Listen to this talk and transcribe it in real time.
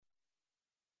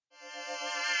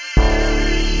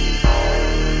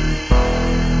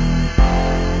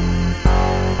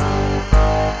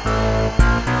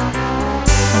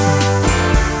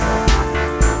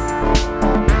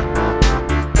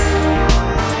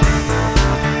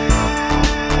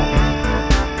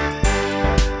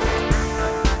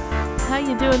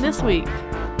this week?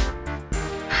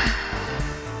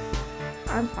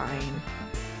 I'm fine.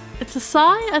 It's a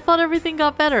sigh? I thought everything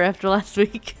got better after last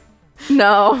week.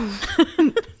 No.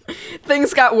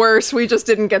 Things got worse. We just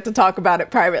didn't get to talk about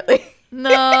it privately.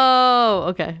 No.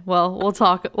 Okay. Well, we'll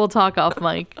talk off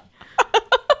mic.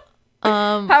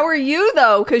 How are you,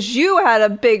 though? Because you had a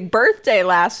big birthday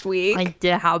last week. I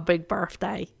did have a big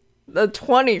birthday. The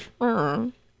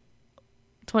 20th.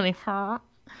 24.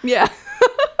 Yeah.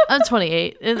 I'm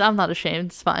 28. I'm not ashamed.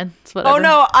 It's fine. It's whatever. Oh,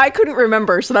 no. I couldn't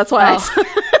remember, so that's why I said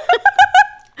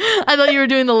I thought you were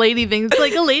doing the lady thing. It's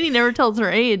like a lady never tells her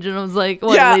age. And I was like,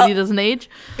 what, Yeah. a lady doesn't age?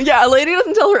 Yeah, a lady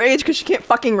doesn't tell her age because she can't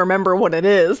fucking remember what it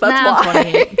is. That's I'm why.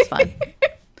 28. It's fine.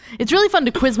 It's really fun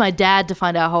to quiz my dad to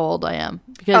find out how old I am.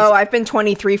 Because Oh, I've been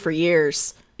 23 for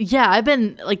years. yeah, I've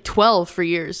been like 12 for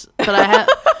years. But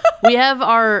we have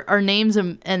our names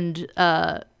and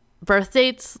birth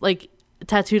dates like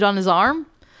tattooed on his arm.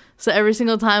 So every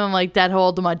single time I'm like, Dad, how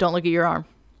old am I? Don't look at your arm.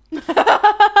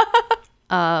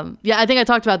 Yeah, I think I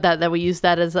talked about that we used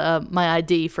that as my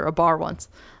ID for a bar once.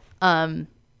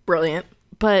 Brilliant.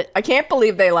 But I can't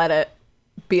believe they let it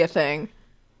be a thing.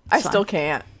 I fine. still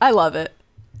can't. I love it.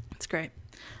 it's great.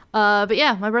 But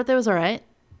yeah, my birthday was all right.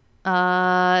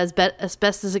 As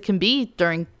best as it can be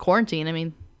during quarantine. I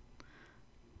mean,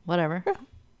 whatever.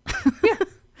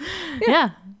 Yeah.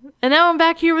 And now I'm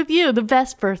back here with you, the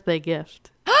best birthday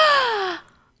gift.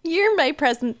 You're my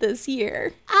present this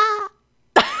year.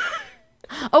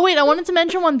 Oh, wait, I wanted to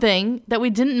mention one thing that we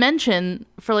didn't mention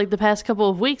for like the past couple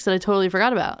of weeks that I totally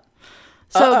forgot about.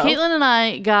 So Uh-oh. Caitlin and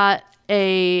I got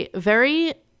a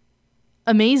very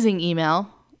amazing email,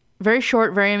 very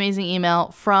short, very amazing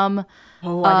email from...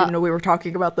 Oh, I didn't know we were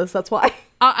talking about this. That's why.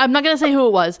 I'm not going to say who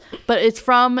it was, but it's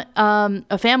from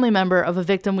a family member of a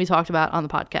victim we talked about on the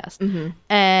podcast. Mm-hmm.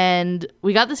 And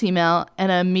we got this email,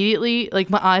 and immediately,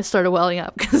 like, my eyes started welling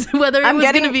up because whether it was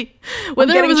a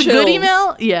good chills.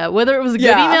 email, whether it was a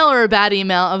good email or a bad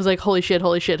email, I was like, holy shit,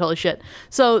 holy shit, holy shit.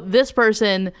 So this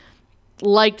person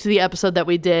liked the episode that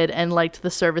we did and liked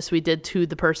the service we did to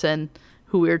the person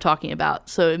who we were talking about.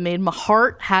 So it made my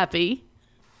heart happy.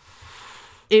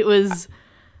 It was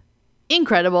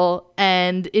incredible,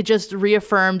 and it just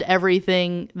reaffirmed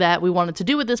everything that we wanted to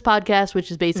do with this podcast,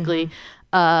 which is basically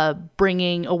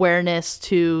bringing awareness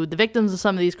to the victims of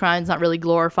some of these crimes, not really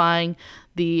glorifying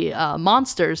the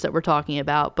monsters that we're talking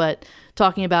about, but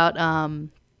talking about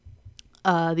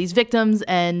these victims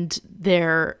and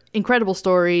their incredible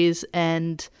stories.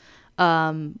 And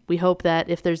we hope that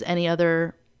if there's any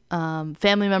other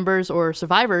family members or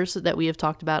survivors that we have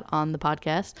talked about on the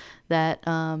podcast, that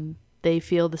they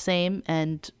feel the same,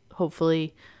 and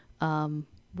hopefully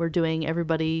we're doing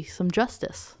everybody some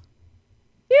justice.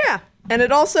 Yeah. And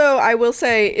it also, I will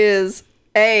say, is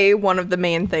one of the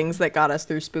main things that got us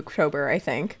through Spooktober, I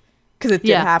think. Because it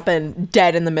did happen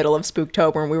dead in the middle of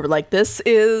Spooktober, and we were like, this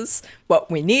is what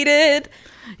we needed.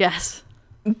 Yes.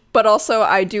 But also,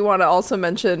 I do want to also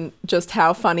mention just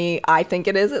how funny I think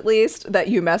it is, at least, that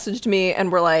you messaged me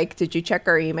and were like, did you check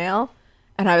our email?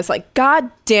 And I was like, God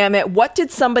damn it, what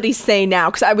did somebody say now?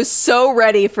 Because I was so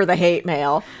ready for the hate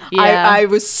mail. Yeah. I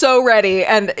was so ready,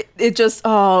 and it just, it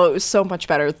was so much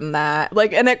better than that.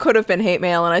 Like, and it could have been hate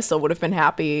mail, and I still would have been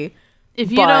happy.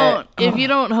 If you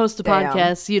don't host a damn.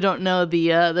 podcast, you don't know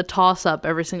the toss up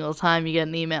every single time you get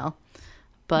an email.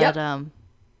 But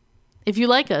if you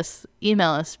like us,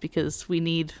 email us, because we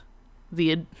need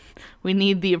the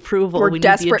approval. We're we need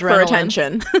desperate the for adrenaline.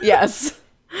 attention. Yes.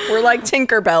 We're like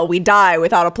Tinkerbell. We die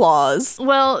without applause.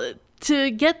 Well,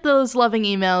 to get those loving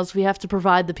emails, we have to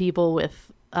provide the people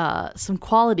with some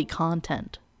quality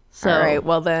content. So, All right,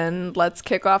 well then let's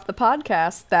kick off the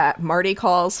podcast that Marty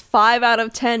calls 5 out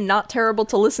of 10 not terrible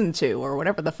to listen to, or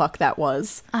whatever the fuck that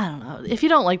was. I don't know. If you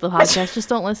don't like the podcast, just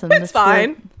don't listen. It's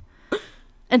fine.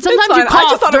 And sometimes fine. you I just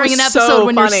cough thought it during was an episode so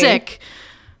when funny. you're sick.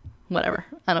 Whatever.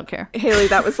 I don't care. Haley,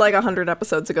 that was like 100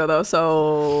 episodes ago though,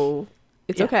 so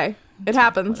it's okay. It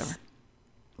happens. Whatever. It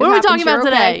What are we happens. talking about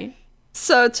You're today? okay.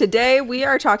 So today we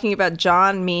are talking about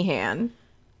John Meehan.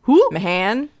 Who?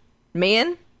 Meehan?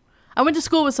 I went to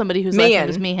school with somebody whose last name Meehan.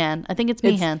 is Meehan. I think it's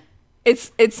Meehan.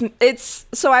 It's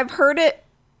so I've heard it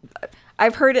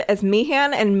as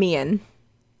Meehan and Meehan.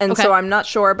 And Okay. so I'm not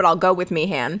sure, but I'll go with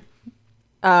Meehan.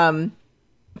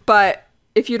 But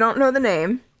if you don't know the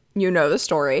name, you know the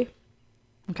story.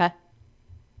 Okay.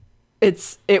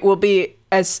 It will be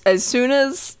as soon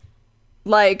as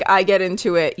like I get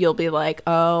into it, you'll be like,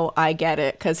 "Oh, I get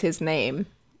it because his name."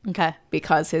 Okay.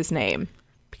 Because his name.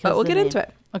 Because But we'll the get name. into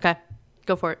it. Okay.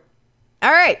 Go for it.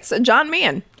 All right, so John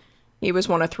Meehan. He was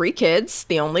one of 3 kids,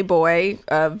 the only boy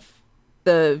of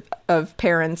of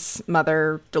parents,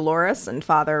 mother Dolores and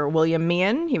father William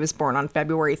Meehan. He was born on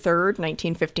February 3rd,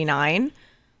 1959.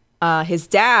 His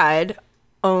dad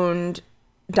owned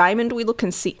Diamond Wheel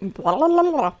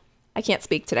Casino. I can't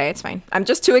speak today. It's fine. I'm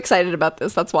just too excited about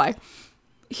this. That's why.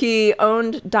 He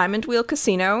owned Diamond Wheel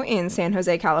Casino in San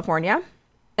Jose, California.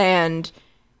 And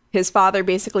his father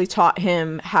basically taught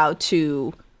him how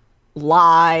to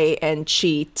lie and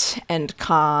cheat and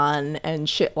con and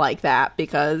shit like that,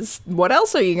 because what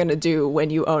else are you going to do when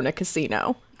you own a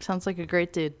casino? Sounds like a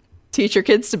great dude. Teach your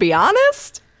kids to be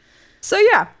honest? So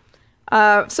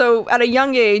yeah. So at a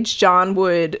young age, John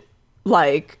would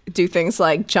like do things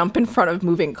like jump in front of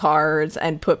moving cars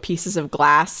and put pieces of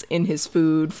glass in his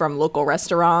food from local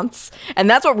restaurants. And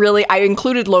that's what really, I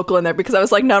included local in there because I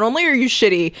was like, not only are you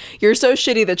shitty, you're so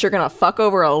shitty that you're going to fuck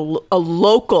over a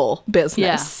local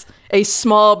business, a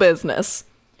small business.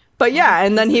 But yeah,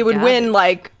 and then he would win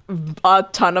like a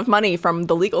ton of money from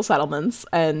the legal settlements,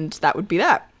 and that would be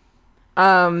that.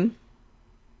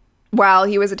 While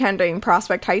he was attending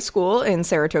Prospect High School in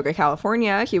Saratoga,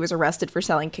 California, he was arrested for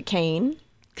selling cocaine.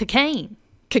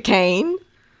 Cocaine.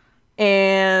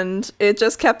 And it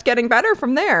just kept getting better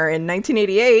from there. In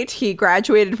 1988, he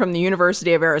graduated from the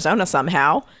University of Arizona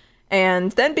somehow,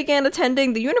 and then began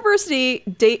attending the University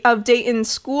of Dayton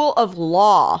School of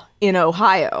Law in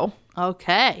Ohio.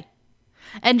 Okay.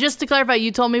 And just to clarify, you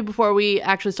told me before we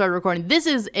actually started recording, this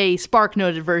is a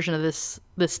Spark-noted version of this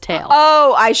tale.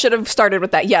 Oh, I should have started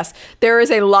with that. Yes, there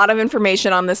is a lot of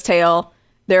information on this tale.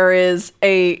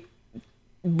 We'll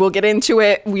get into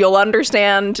it. You'll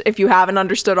understand if you haven't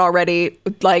understood already.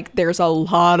 Like, there's a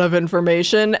lot of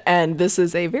information, and this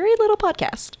is a very little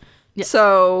podcast. Yeah.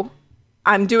 So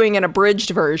I'm doing an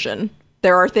abridged version.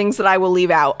 There are things that I will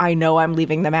leave out. I know I'm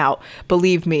leaving them out.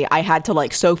 Believe me, I had to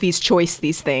like Sophie's Choice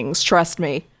these things. Trust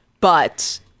me.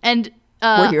 But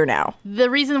we're here now.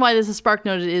 The reason why this is Spark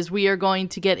Noted is we are going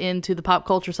to get into the pop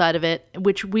culture side of it,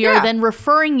 which we are then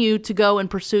referring you to go and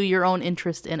pursue your own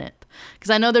interest in it.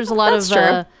 Because I know there's a lot of...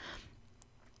 True.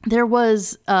 There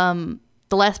was... the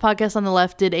last podcast on the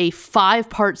left did a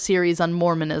 5-part series on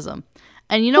Mormonism.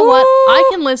 And you know what? I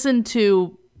can listen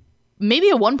to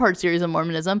maybe a 1-part series on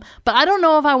Mormonism, but I don't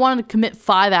know if I wanted to commit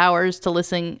 5 hours to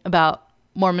listening about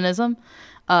Mormonism.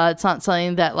 It's not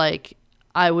something that like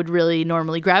I would really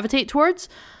normally gravitate towards.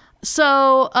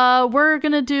 So we're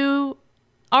going to do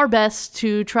our best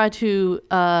to try to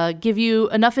give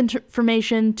you enough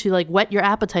information to like whet your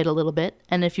appetite a little bit.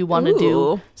 And if you want to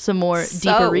do some more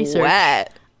deeper research.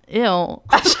 Wet. Ew.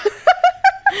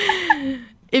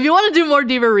 If you want to do more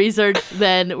deeper research,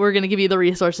 then we're going to give you the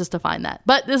resources to find that.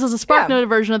 But this is a Spark-noted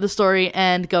version of the story,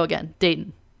 and go again.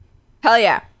 Dayton. Hell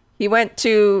yeah. He went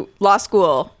to law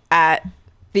school at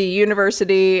the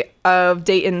University of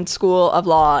Dayton School of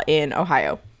Law in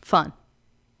Ohio. Fun.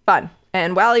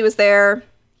 And while he was there,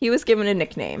 he was given a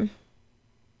nickname.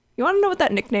 You want to know what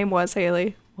that nickname was,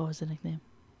 Haley? What was the nickname?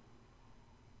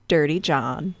 Dirty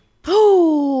John.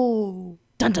 Oh!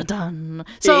 Dun, dun, dun.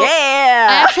 So, yeah!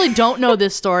 I actually don't know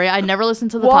this story. I never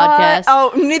listened to the podcast.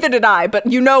 Oh, neither did I, but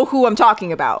you know who I'm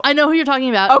talking about. I know who you're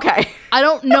talking about. Okay. I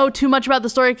don't know too much about the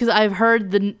story because I've heard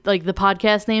the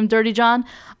podcast name Dirty John.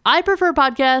 I prefer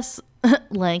podcasts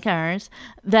like ours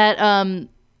that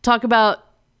talk about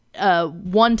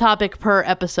one topic per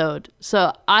episode.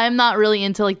 So I'm not really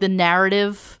into like the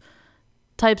narrative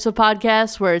types of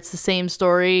podcasts where it's the same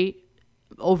story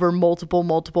over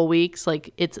multiple weeks,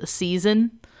 like it's a season.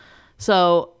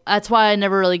 So that's why I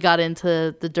never really got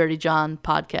into the Dirty John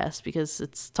podcast, because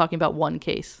it's talking about one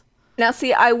case. Now,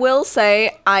 see, I will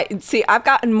say, I've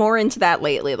gotten more into that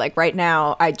lately. Like right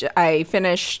now, I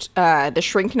finished The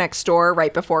Shrink Next Door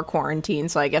right before quarantine,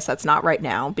 so I guess that's not right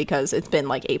now because it's been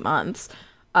like 8 months.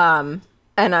 And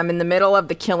I'm in the middle of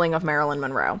The Killing of Marilyn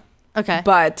Monroe. Okay.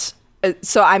 But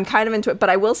so I'm kind of into it, but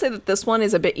I will say that this one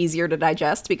is a bit easier to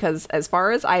digest because as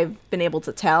far as I've been able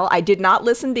to tell, I did not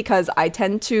listen because I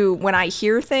tend to, when I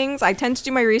hear things, I tend to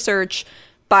do my research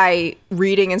by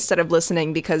reading instead of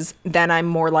listening, because then I'm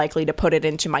more likely to put it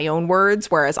into my own words,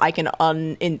 whereas I can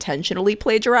unintentionally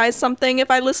plagiarize something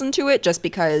if I listen to it, just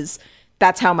because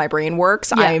that's how my brain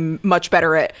works. Yeah. I'm much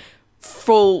better at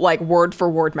full, like, word for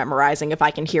word memorizing if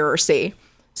I can hear or see.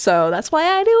 So that's why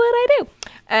I do what I do.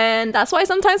 And that's why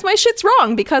sometimes my shit's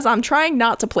wrong, because I'm trying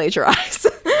not to plagiarize.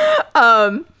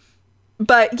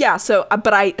 But yeah, so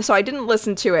I didn't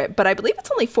listen to it, but I believe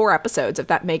it's only 4 episodes, if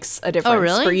that makes a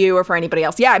difference for you or for anybody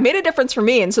else. Yeah, it made a difference for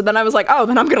me. And so then I was like, oh,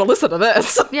 then I'm going to listen to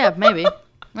this. Yeah, maybe. All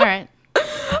right.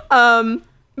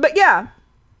 But yeah,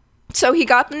 so he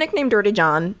got the nickname Dirty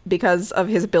John because of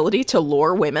his ability to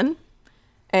lure women.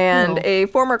 And a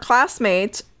former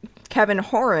classmate Kevin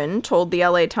Horan told the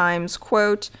LA Times,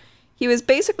 quote, "He was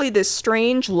basically this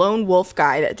strange lone wolf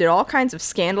guy that did all kinds of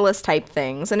scandalous type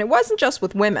things, and it wasn't just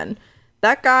with women.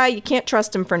 That guy, you can't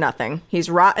trust him for nothing. He's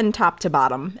rotten top to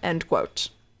bottom," end quote.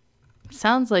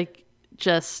 Sounds like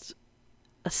just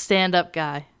a stand-up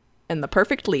guy. And the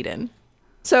perfect lead-in.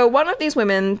 So one of these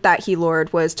women that he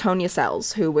lured was Tonya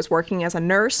Sells, who was working as a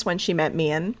nurse when she met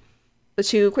Meehan. The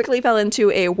two quickly fell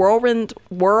into a whirlwind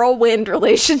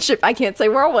relationship. I can't say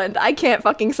whirlwind. I can't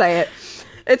fucking say it.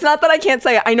 It's not that I can't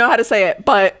say it. I know how to say it,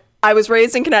 but I was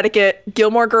raised in Connecticut.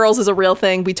 Gilmore Girls is a real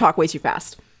thing. We talk way too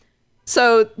fast.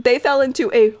 So they fell into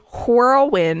a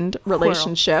whirlwind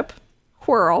relationship.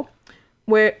 Whirl.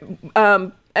 Where,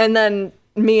 and then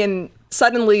Meehan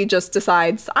suddenly just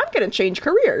decides, I'm going to change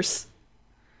careers.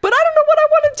 But I don't know what I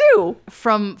want to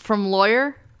do. From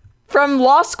lawyer? From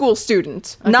law school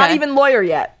student. Okay. Not even lawyer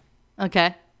yet.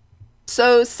 Okay.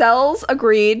 So Sells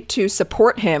agreed to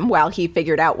support him while he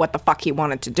figured out what the fuck he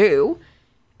wanted to do.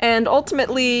 And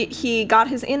ultimately, he got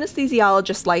his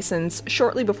anesthesiologist license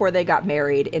shortly before they got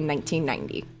married in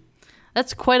 1990.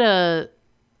 That's quite a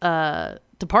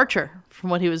departure from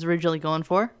what he was originally going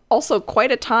for. Also,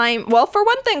 quite a time. Well, for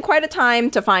one thing, quite a time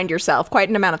to find yourself. Quite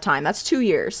an amount of time. That's 2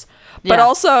 years. But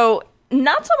also,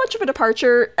 not so much of a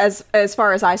departure as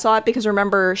far as I saw it, because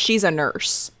remember, she's a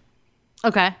nurse.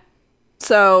 Okay.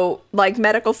 So, like,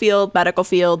 medical field,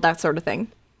 that sort of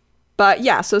thing. But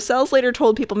yeah, so Sells later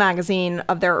told People magazine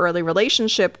of their early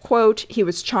relationship, quote, "He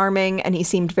was charming and he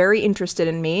seemed very interested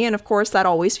in me, and of course that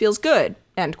always feels good,"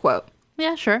 end quote.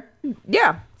 Yeah, sure.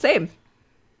 Yeah, same.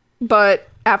 But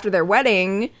after their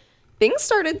wedding, things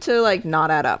started to, like,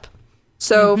 not add up.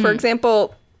 So, for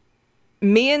example,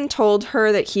 Meehan told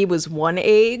her that he was one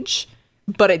age,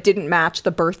 but it didn't match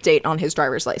the birth date on his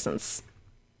driver's license.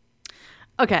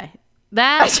 Okay.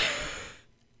 That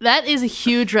is a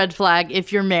huge red flag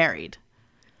if you're married.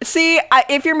 See,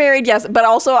 if you're married, yes. But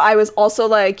also, I was also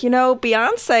like,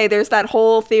 Beyonce, there's that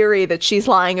whole theory that she's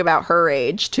lying about her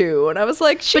age, too. And I was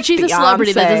like, but she's Beyonce. A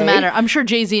celebrity. That doesn't matter. I'm sure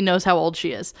Jay-Z knows how old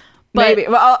she is. But maybe.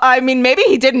 Well, I mean, maybe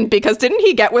he didn't, because didn't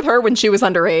he get with her when she was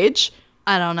underage?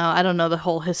 I don't know. I don't know the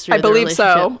whole history of the relationship.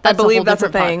 So. I believe that's a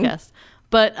thing. Podcast.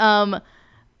 But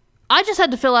I just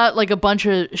had to fill out, like, a bunch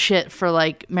of shit for,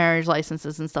 like, marriage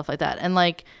licenses and stuff like that. And,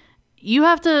 like, you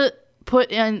have to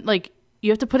put in, like,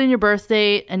 your birth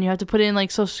date, and you have to put in,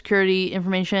 like, social security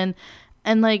information.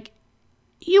 And, like,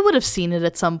 you would have seen it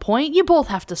at some point. You both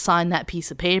have to sign that piece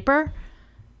of paper.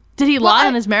 Did he lie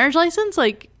on his marriage license?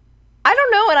 Like, I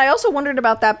don't know. And I also wondered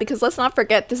about that, because let's not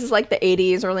forget, this is like the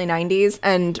 80s, early 90s,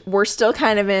 and we're still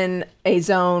kind of in a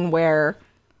zone where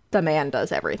the man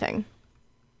does everything.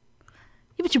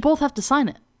 Yeah, but you both have to sign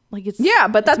it. Like, it's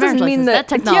but that doesn't mean that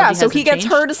technology so he gets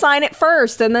changed. Her to sign it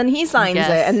first, and then he signs it,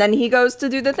 and then he goes to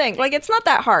do the thing. Like, it's not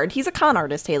that hard. He's a con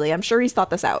artist, Haley. I'm sure he's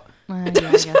thought this out. Yeah, I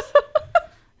guess.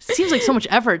 It seems like so much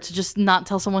effort to just not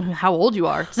tell someone how old you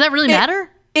are. Does that really matter?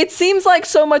 It seems like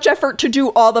so much effort to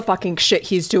do all the fucking shit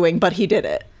he's doing, but he did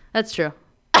it. That's true.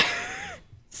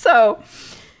 So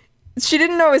she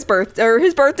didn't know his birth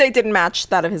date didn't match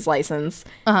that of his license.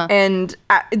 And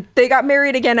they got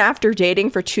married again after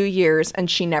dating for 2 years,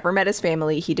 and she never met his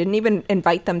family. He didn't even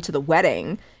invite them to the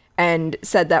wedding, and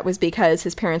said that was because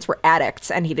his parents were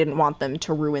addicts and he didn't want them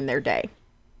to ruin their day.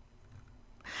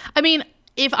 I mean,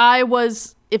 if I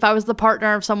was the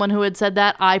partner of someone who had said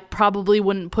that, I probably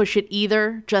wouldn't push it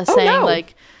either. Just saying,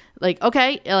 like,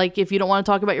 okay, like, if you don't want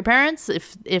to talk about your parents,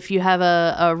 if you have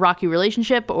a rocky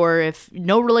relationship, or if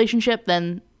no relationship,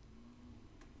 then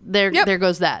there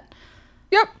goes that.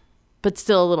 Yep. But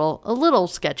still a little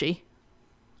sketchy.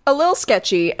 A little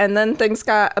sketchy, and then things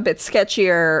got a bit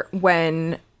sketchier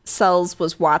when Sells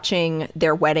was watching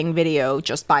their wedding video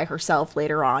just by herself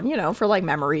later on, for, like,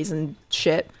 memories and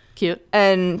shit. Cute.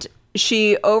 And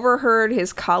she overheard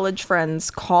his college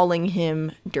friends calling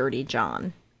him Dirty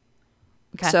John.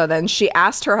 Okay. So then she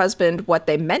asked her husband what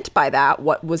they meant by that,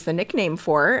 what was the nickname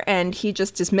for, and he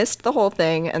just dismissed the whole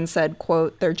thing and said,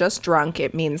 quote, "They're just drunk,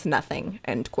 it means nothing,"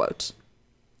 end quote.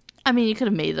 I mean, you could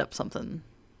have made up something.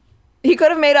 He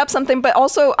could have made up something, but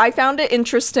also I found it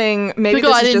interesting. Maybe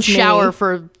this I didn't is just shower me.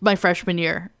 for my freshman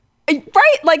year.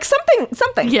 Right, like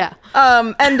something. Yeah.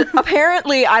 And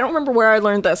apparently, I don't remember where I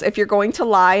learned this. If you're going to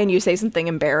lie and you say something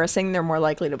embarrassing, they're more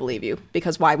likely to believe you,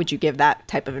 because why would you give that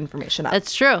type of information up?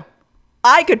 That's true.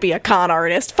 I could be a con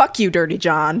artist. Fuck you, Dirty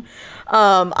John.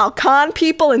 I'll con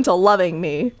people into loving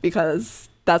me, because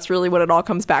that's really what it all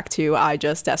comes back to. I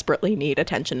just desperately need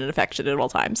attention and affection at all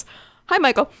times. Hi,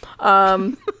 Michael.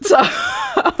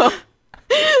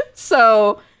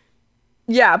 So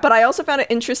Yeah, but I also found it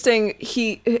interesting.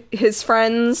 His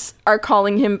friends are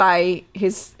calling him by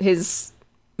his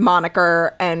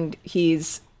moniker, and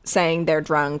he's saying they're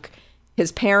drunk.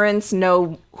 His parents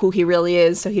know who he really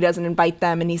is, so he doesn't invite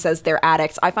them, and he says they're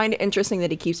addicts. I find it interesting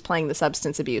that he keeps playing the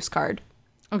substance abuse card.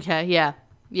 Okay, yeah.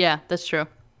 Yeah, that's true.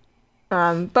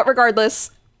 But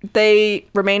regardless, they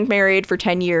remained married for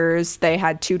 10 years. They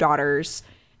had 2 daughters.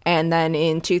 And then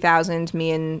in 2000,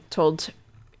 Meehan told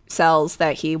Sells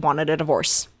that he wanted a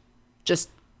divorce. Just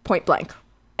point blank.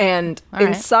 And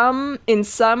in some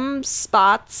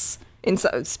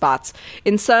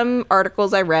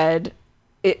articles I read,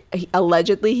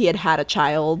 allegedly he had a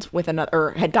child with another,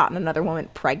 or had gotten another woman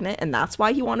pregnant, and that's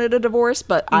why he wanted a divorce,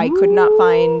 but I could not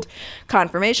find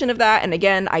confirmation of that. And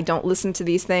again, I don't listen to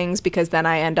these things because then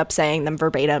I end up saying them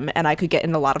verbatim and I could get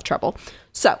in a lot of trouble.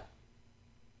 So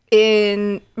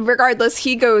regardless,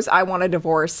 he goes, I want a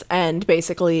divorce, and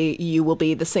basically you will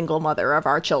be the single mother of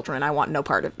our children. I want no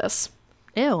part of this.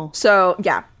 Ew. So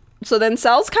yeah. So then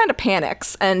Sells kind of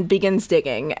panics and begins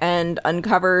digging and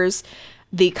uncovers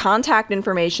the contact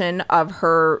information of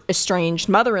her estranged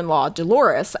mother-in-law,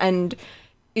 Dolores. And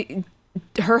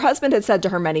her husband had said to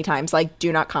her many times, like,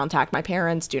 do not contact my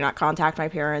parents. Do not contact my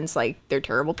parents. Like, they're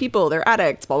terrible people. They're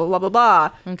addicts, blah, blah, blah, blah,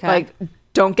 blah. Okay. Like,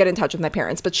 don't get in touch with my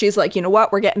parents. But she's like, you know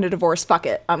what? We're getting a divorce. Fuck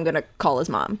it. I'm going to call his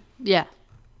mom. Yeah.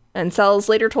 And Sells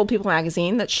later told People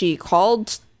magazine that she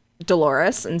called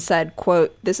Dolores and said,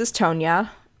 quote, this is Tonya.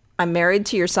 I'm married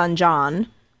to your son, John.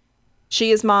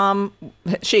 His mom,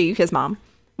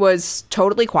 was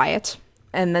totally quiet.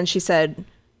 And then she said,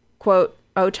 quote,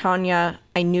 oh, Tonya,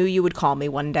 I knew you would call me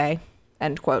one day,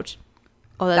 end quote.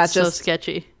 Oh, that's so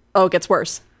sketchy. Oh, it gets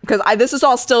worse. Because this is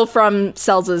all still from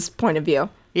Sells's point of view.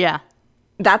 Yeah.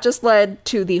 That just led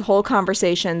to the whole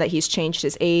conversation that he's changed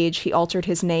his age, he altered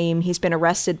his name, he's been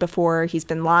arrested before, he's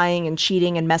been lying and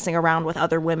cheating and messing around with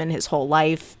other women his whole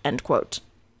life, end quote.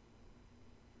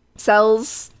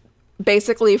 Sells,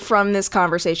 basically from this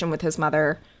conversation with his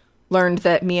mother, learned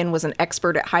that Meehan was an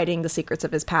expert at hiding the secrets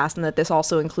of his past, and that this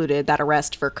also included that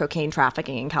arrest for cocaine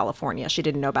trafficking in California. She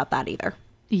didn't know about that either.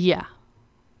 Yeah.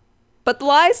 But the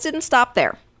lies didn't stop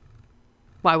there.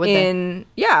 Why would they?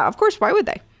 Yeah, of course, why would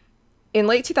they? In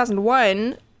late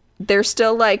 2001, they're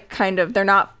still they're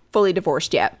not fully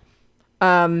divorced yet.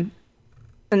 And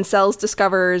Sells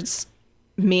discovers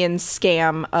Meehan's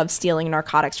scam of stealing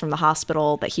narcotics from the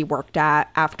hospital that he worked at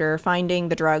after finding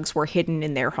the drugs were hidden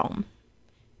in their home.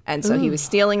 And so he was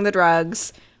stealing the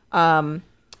drugs. I'm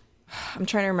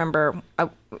trying to remember. It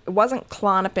wasn't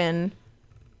Klonopin,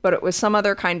 but it was some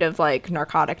other kind of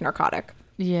narcotic.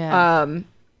 Yeah.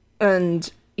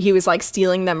 And he was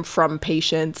stealing them from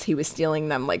patients. He was stealing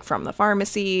them from the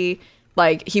pharmacy.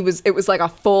 It was a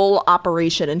full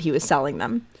operation, and he was selling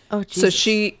them. Oh, Jesus.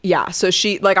 So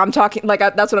she I'm talking,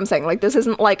 that's what I'm saying. This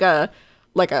isn't a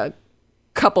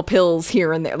couple pills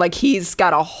here and there. He's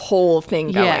got a whole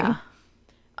thing going. Yeah.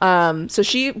 So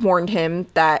she warned him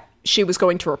that she was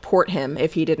going to report him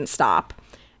if he didn't stop.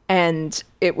 And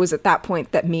it was at that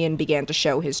point that Meehan began to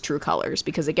show his true colors,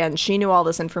 because again, she knew all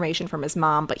this information from his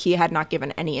mom, but he had not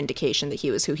given any indication that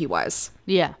he was who he was.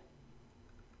 Yeah.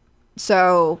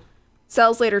 So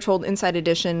Sells later told Inside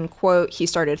Edition, quote, he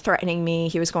started threatening me.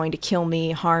 He was going to kill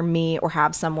me, harm me, or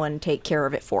have someone take care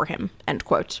of it for him, end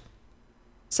quote.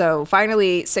 So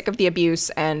finally, sick of the abuse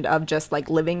and of just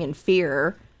living in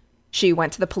fear, she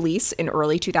went to the police in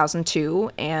early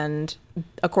 2002, and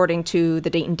according to the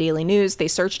Dayton Daily News, they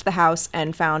searched the house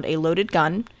and found a loaded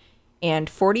gun and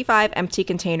 45 empty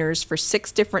containers for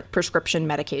 6 different prescription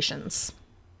medications.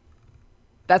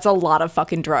 That's a lot of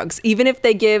fucking drugs. Even if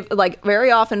they give,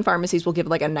 very often pharmacies will give a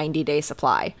 90-day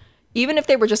supply. Even if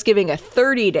they were just giving a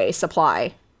 30-day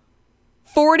supply,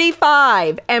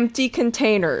 45 empty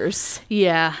containers.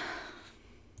 Yeah.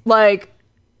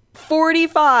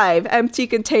 45 empty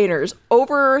containers,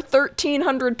 over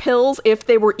 1,300 pills if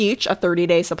they were each a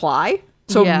 30-day supply.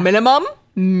 So minimum?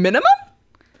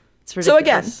 It's ridiculous. So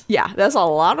again, that's a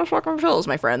lot of fucking pills,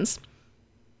 my friends.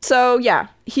 So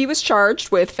he was charged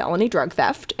with felony drug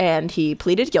theft, and he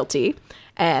pleaded guilty,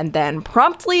 and then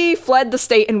promptly fled the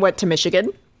state and went to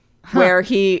Michigan, where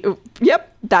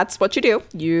that's what you do.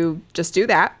 You just do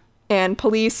that. And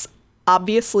police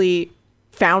obviously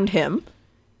found him.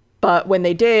 But when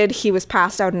they did, he was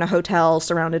passed out in a hotel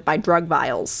surrounded by drug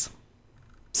vials.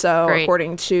 So,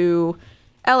 according to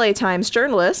LA Times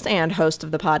journalist and host of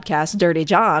the podcast Dirty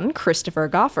John, Christopher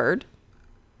Goffard,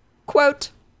 quote,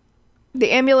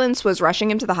 the ambulance was rushing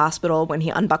him to the hospital when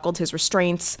he unbuckled his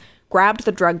restraints, grabbed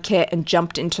the drug kit, and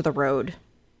jumped into the road.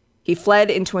 He fled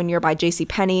into a nearby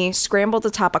JCPenney, scrambled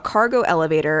atop a cargo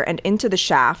elevator and into the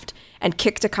shaft, and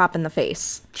kicked a cop in the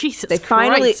face. Jesus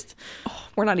Christ.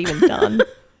 We're not even done.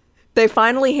 They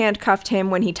finally handcuffed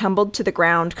him when he tumbled to the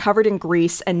ground, covered in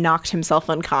grease, and knocked himself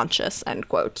unconscious, end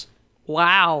quote.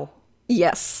 Wow.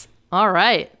 Yes. All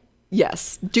right.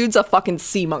 Yes. Dude's a fucking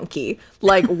sea monkey.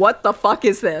 Like, what the fuck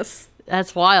is this?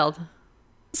 That's wild.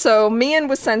 So Meehan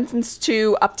was sentenced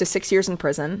to up to 6 years in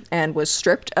prison and was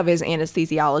stripped of his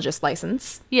anesthesiologist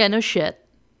license. Yeah, no shit.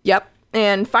 Yep.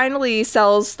 And finally,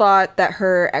 Sells thought that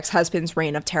her ex-husband's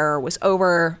reign of terror was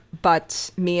over,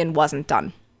 but Meehan wasn't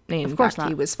done. In fact,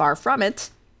 he was far from it.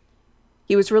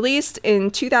 He was released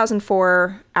in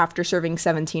 2004 after serving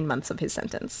 17 months of his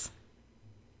sentence.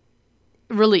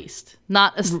 Released.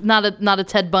 Not a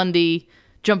Ted Bundy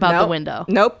jump out the window.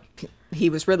 Nope. He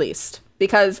was released.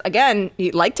 Because, again,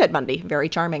 he liked Ted Bundy. Very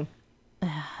charming.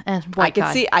 And white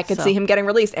guy. I could see him getting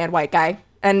released, and white guy.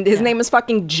 And his name is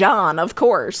fucking John, of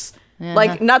course. Yeah.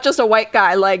 Like, not just a white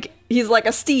guy. Like, he's like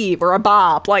a Steve or a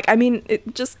Bob. Like, I mean,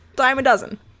 it just dime a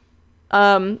dozen.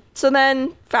 So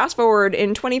then, fast forward,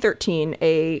 in 2013,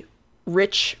 a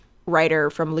rich writer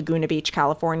from Laguna Beach,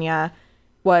 California,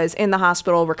 was in the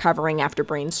hospital recovering after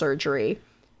brain surgery.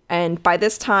 And by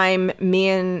this time,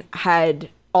 Meehan had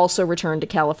also returned to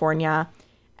California,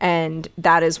 and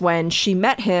that is when she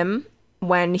met him,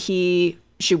 when she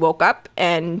woke up,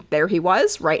 and there he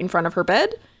was, right in front of her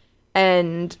bed,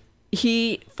 and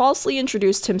he falsely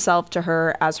introduced himself to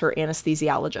her as her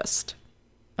anesthesiologist.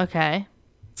 Okay.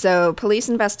 So police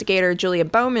investigator Julia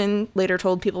Bowman later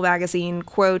told People magazine,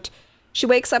 quote, "She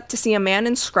wakes up to see a man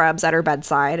in scrubs at her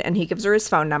bedside, and he gives her his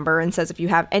phone number and says, if you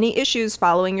have any issues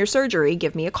following your surgery,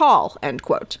 give me a call," end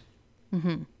quote.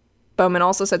 Mm-hmm. Bowman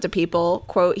also said to People,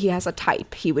 quote, "He has a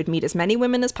type. He would meet as many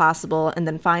women as possible and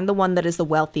then find the one that is the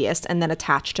wealthiest and then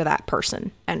attach to that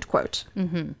person," end quote.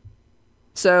 Mm-hmm.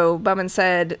 So Bowman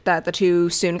said that the two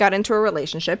soon got into a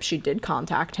relationship. She did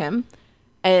contact him.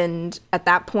 And at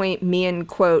that point, Meehan,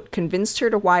 quote, "convinced her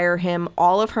to wire him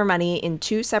all of her money in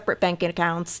 2 separate bank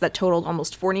accounts that totaled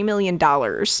almost $40 million.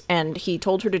 And he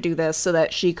told her to do this so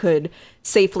that she could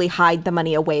safely hide the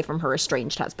money away from her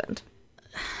estranged husband."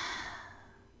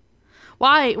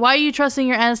 Why are you trusting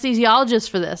your anesthesiologist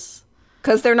for this?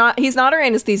 Because he's not her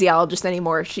anesthesiologist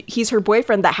anymore. He's her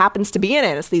boyfriend that happens to be an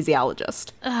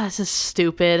anesthesiologist. This is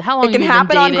stupid. How long it can have you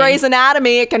been happen on dating? Grey's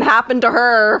Anatomy. It can happen to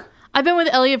her. I've been with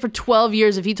Elliot for 12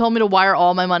 years. If he told me to wire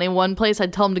all my money in one place,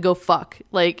 I'd tell him to go fuck.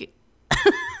 Like,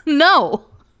 no.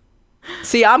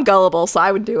 See, I'm gullible, so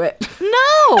I would do it.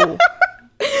 No.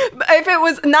 If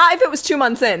it was 2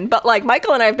 months in, but like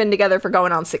Michael and I have been together for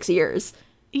going on 6 years.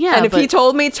 Yeah. And if he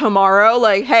told me tomorrow,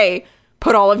 like, hey,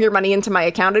 put all of your money into my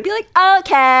account, I'd be like,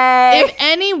 okay. If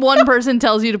any one person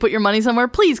tells you to put your money somewhere,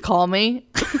 please call me.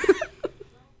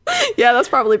 Yeah, that's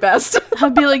probably best.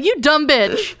 I'd be like, you dumb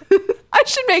bitch. I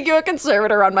should make you a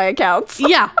conservator on my accounts.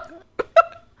 Yeah.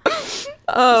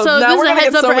 Oh, so now this is a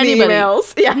heads up for anybody.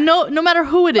 Emails. Yeah. No matter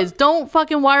who it is, don't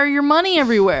fucking wire your money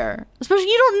everywhere. Especially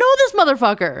you don't know this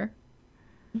motherfucker.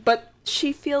 But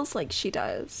she feels like she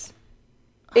does.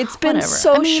 It's been Whatever.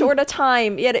 so short a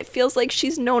time, yet it feels like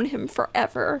she's known him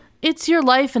forever. It's your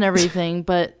life and everything,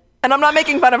 but... And I'm not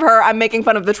making fun of her. I'm making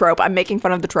fun of the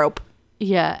trope.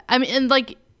 Yeah. I mean, and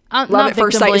like... Love not at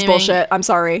first sight is bullshit. I'm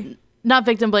sorry. Not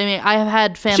victim blaming. I have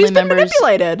had family She's been members...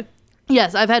 manipulated.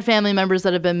 Yes, I've had family members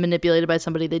that have been manipulated by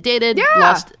somebody they dated. Yeah.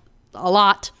 Lost a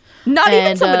lot. Not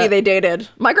even somebody they dated.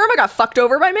 My grandma got fucked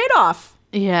over by Madoff.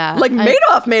 Yeah. Like,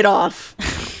 Madoff.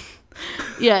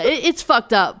 Yeah, it's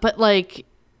fucked up. But, like,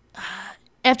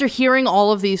 after hearing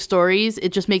all of these stories,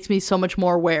 it just makes me so much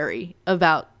more wary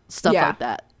about stuff like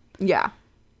that. Yeah.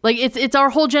 Like, it's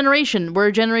our whole generation. We're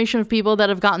a generation of people that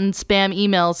have gotten spam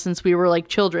emails since we were, like,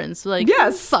 children. So, like,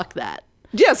 yes. Fuck that.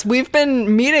 Yes, we've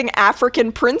been meeting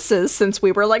African princes since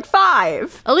we were, like,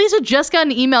 5. Elisa just got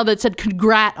an email that said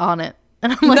 "congrat" on it.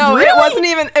 And I'm like, no, really?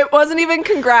 it wasn't even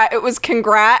congrat. It was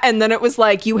congrat, and then it was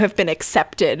like, you have been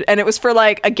accepted. And it was for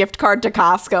like a gift card to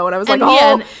Costco. And I was like,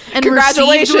 and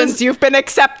congratulations, you've been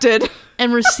accepted.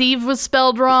 And received was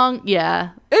spelled wrong. Yeah.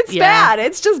 It's bad.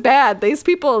 It's just bad. These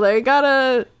people, they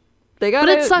gotta. But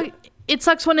it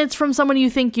sucks when it's from someone you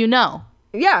think you know.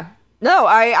 Yeah. No,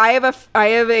 I have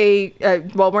a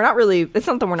well, we're not really, it's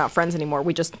not that we're not friends anymore.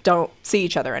 We just don't see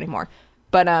each other anymore.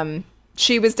 But,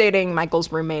 she was dating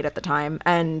Michael's roommate at the time,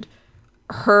 and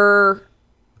her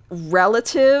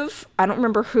relative, I don't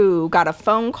remember who, got a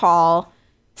phone call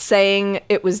saying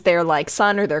it was their like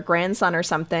son or their grandson or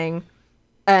something,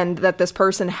 and that this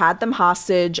person had them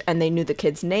hostage, and they knew the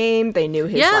kid's name, they knew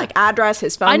his like address,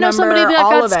 his phone number, I know somebody that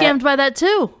got scammed by that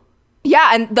too.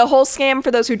 Yeah, and the whole scam, for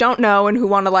those who don't know and who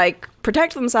want to like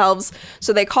protect themselves,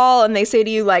 so they call and they say to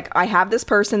you like, I have this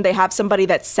person, they have somebody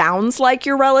that sounds like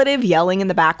your relative yelling in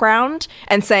the background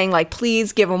and saying like,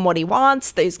 please give him what he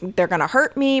wants, they're gonna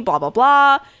hurt me, blah blah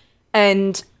blah.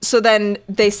 And so then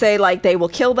they say like they will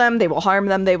kill them, they will harm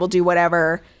them, they will do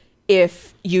whatever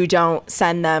if you don't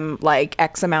send them like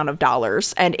X amount of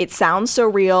dollars. And it sounds so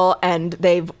real, and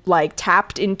they've like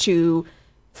tapped into,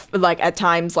 like at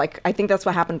times, like I think that's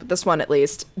what happened with this one at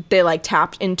least, they like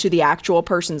tapped into the actual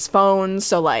person's phone,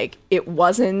 so like it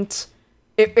wasn't,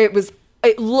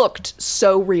 it looked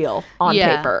so real on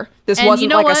paper. This and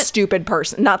wasn't like what? a stupid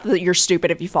person, not that you're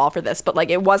stupid if you fall for this, but like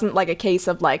it wasn't like a case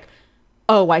of like,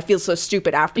 oh, I feel so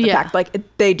stupid after the fact.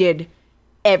 Like they did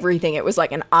everything. It was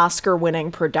like an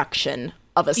Oscar-winning production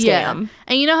of a scam. Yeah.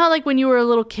 And you know how like when you were a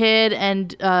little kid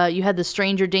and you had the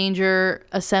Stranger Danger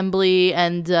assembly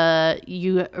and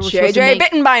you were JJ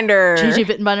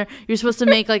Bittenbinder. You're supposed to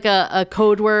make like a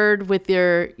code word with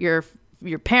your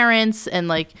parents and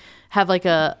like have like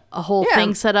a whole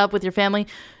thing set up with your family.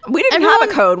 We didn't have a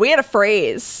code. We had a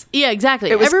phrase. Yeah, exactly.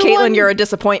 It was Caitlin, you're a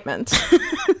disappointment.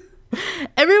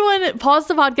 Everyone pause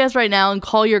the podcast right now and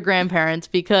call your grandparents,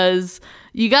 because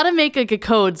you got to make like a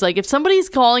code. It's like if somebody's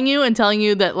calling you and telling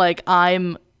you that like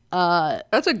I'm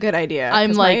that's a good idea.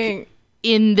 I'm like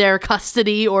in their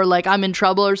custody or like I'm in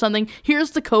trouble or something,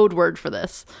 here's the code word for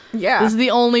this. Yeah. This is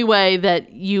the only way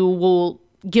that you will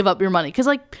give up your money, because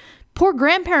like poor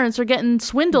grandparents are getting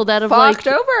swindled out of fucked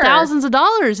like over. thousands of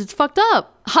dollars. It's fucked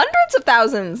up. Hundreds of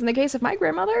thousands in the case of my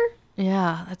grandmother.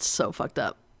 Yeah, that's so fucked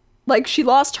up. Like she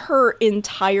lost her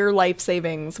entire life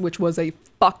savings, which was a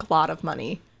fuck lot of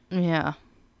money. Yeah.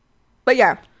 But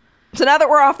yeah. So now that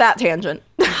we're off that tangent,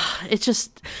 it's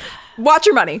just watch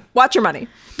your money. Watch your money.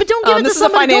 But don't give it to this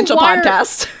somebody. This is a financial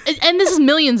podcast. And this is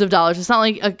millions of dollars. It's not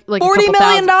like like $40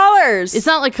 million. It's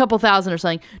not like a couple thousand or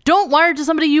something. Don't wire it to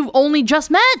somebody you've only just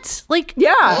met. Like,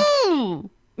 yeah. Ooh.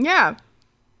 Yeah.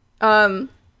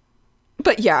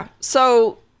 But yeah.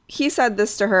 So he said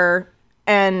this to her,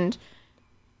 and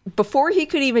before he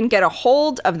could even get a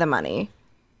hold of the money,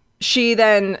 she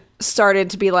then started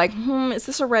to be like, is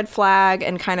this a red flag?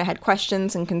 And kind of had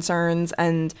questions and concerns,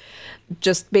 and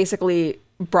just basically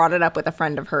brought it up with a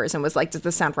friend of hers and was like, does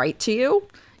this sound right to you?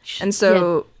 And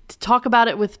so talk about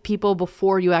it with people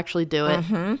before you actually do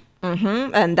it.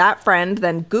 And that friend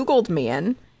then Googled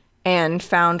Meehan and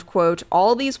found, quote,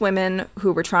 all these women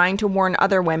who were trying to warn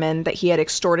other women that he had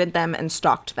extorted them and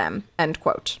stalked them, end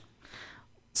quote.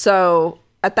 So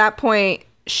at that point,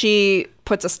 she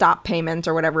puts a stop payment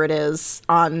or whatever it is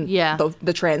on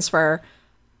the transfer.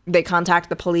 They contact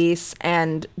the police,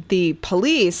 and the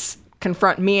police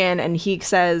confront Meehan, and he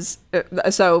says,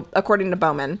 so according to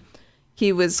Bowman,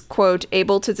 he was, quote,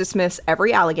 able to dismiss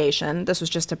every allegation. This was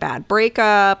just a bad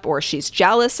breakup, or she's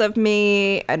jealous of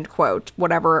me, end quote,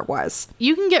 whatever it was.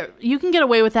 You can get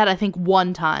away with that, I think,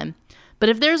 one time. But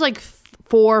if there's like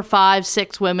 4, 5,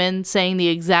 6 women saying the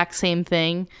exact same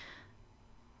thing,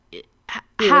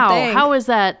 how is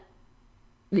that?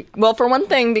 Well, for one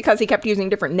thing, because he kept using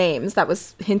different names, that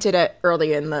was hinted at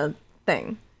early in the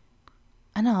thing.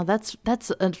 I know, that's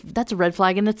a red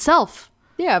flag in itself.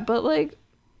 Yeah, but like,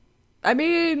 I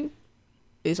mean,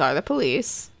 these are the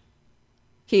police.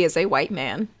 He is a white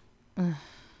man.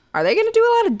 Are they going to do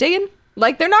a lot of digging?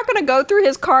 Like, they're not going to go through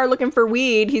his car looking for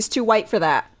weed. He's too white for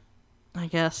that. I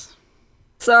guess.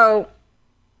 So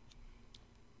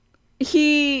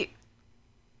he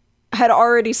had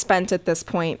already spent at this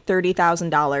point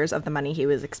 $30,000 of the money he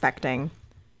was expecting.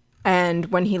 And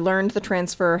when he learned the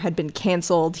transfer had been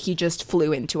canceled, he just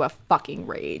flew into a fucking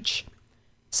rage.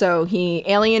 So he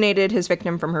alienated his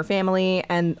victim from her family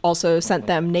and also sent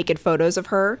them naked photos of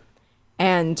her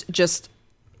and just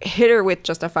hit her with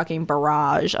just a fucking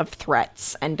barrage of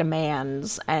threats and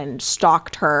demands and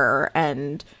stalked her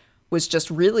and was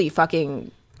just really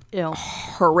fucking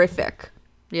horrific.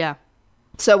 Yeah.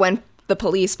 So when the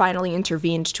police finally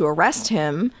intervened to arrest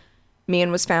him,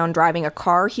 Meehan was found driving a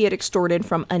car he had extorted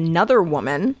from another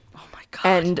woman. Oh my God.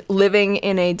 And living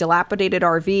in a dilapidated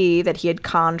RV that he had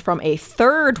conned from a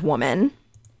third woman.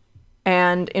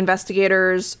 And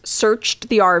investigators searched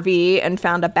the RV and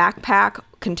found a backpack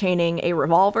containing a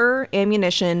revolver,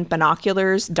 ammunition,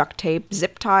 binoculars, duct tape,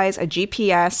 zip ties, a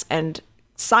GPS, and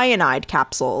cyanide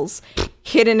capsules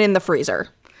hidden in the freezer.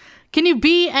 Can you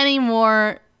be any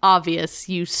more obvious,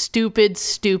 you stupid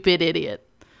idiot?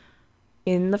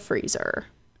 In the freezer.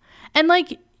 And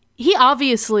like, he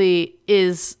obviously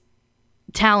is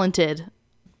talented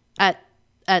at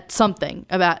something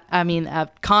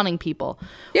at conning people.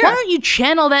 Yeah. Why don't you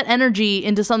channel that energy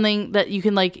into something that you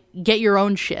can like get your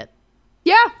own shit?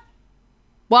 Yeah.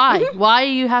 Why? Why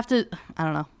you have to... I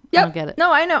don't know. Yep. I don't get it.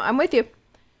 No, I know. I'm with you.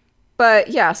 But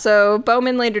yeah, so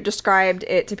Bowman later described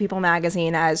it to People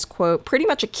magazine as, quote, pretty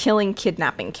much a killing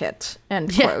kidnapping kit,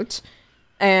 end quote.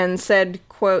 And said,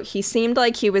 quote, he seemed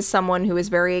like he was someone who was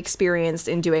very experienced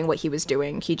in doing what he was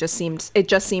doing. It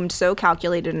just seemed so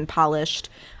calculated and polished.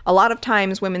 A lot of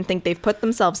times women think they've put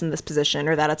themselves in this position,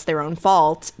 or that it's their own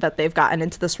fault that they've gotten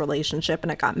into this relationship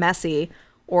and it got messy,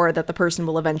 or that the person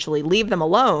will eventually leave them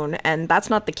alone, and that's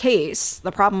not the case.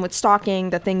 The problem with stalking,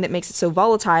 the thing that makes it so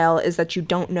volatile, is that you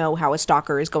don't know how a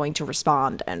stalker is going to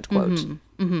respond, end quote.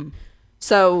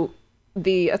 So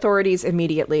the authorities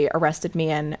immediately arrested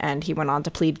Meehan, and he went on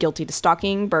to plead guilty to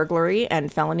stalking, burglary,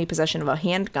 and felony possession of a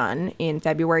handgun in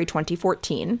February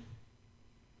 2014.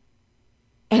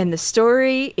 And the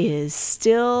story is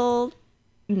still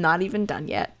not even done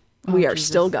yet. We are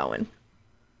still going.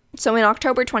 So in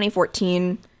October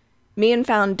 2014, Meehan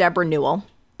found Deborah Newell,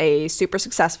 a super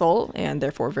successful and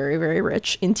therefore very, very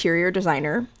rich interior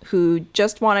designer who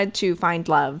just wanted to find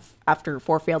love after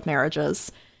 4 failed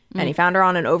marriages. And he found her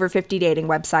on an over 50 dating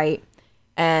website.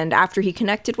 And after he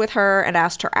connected with her and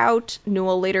asked her out,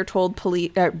 Newell later told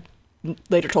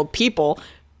people,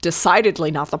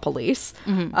 decidedly not the police,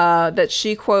 that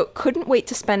she, quote, couldn't wait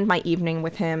to spend my evening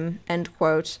with him, end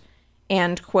quote.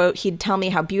 And, quote, he'd tell me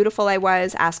how beautiful I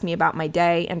was, ask me about my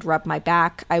day, and rub my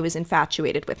back. I was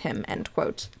infatuated with him, end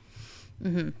quote.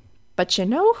 But you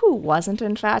know who wasn't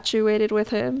infatuated with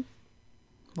him?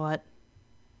 What?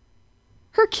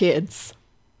 Her kids.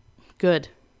 Good.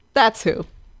 That's who.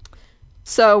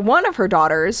 So one of her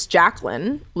daughters,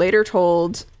 Jacqueline, later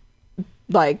told,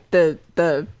 like, the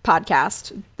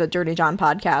podcast, the Dirty John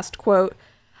podcast, quote,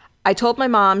 I told my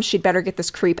mom she'd better get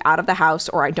this creep out of the house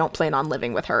or I don't plan on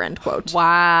living with her, end quote.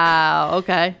 Wow.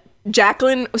 Okay.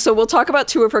 Jacqueline, so we'll talk about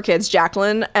 2 of her kids,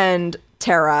 Jacqueline and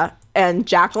Tara. And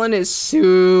Jacqueline is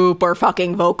super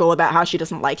fucking vocal about how she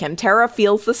doesn't like him. Tara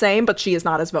feels the same, but she is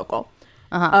not as vocal.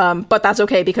 But that's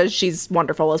okay because she's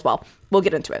wonderful as well. We'll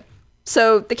get into it.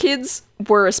 So the kids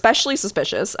were especially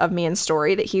suspicious of Meehan's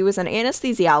story that he was an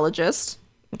anesthesiologist,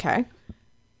 okay,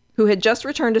 who had just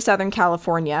returned to Southern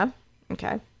California,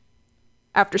 okay,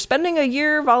 after spending a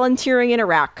year volunteering in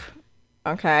Iraq,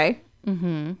 okay,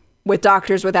 with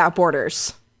Doctors Without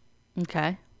Borders.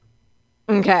 Okay.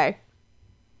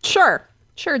 Sure,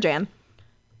 Jan.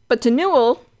 But to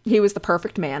Newell, he was the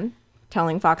perfect man,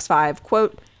 telling Fox 5,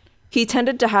 quote, he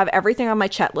tended to have everything on my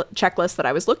checklist that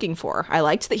I was looking for. I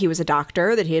liked that he was a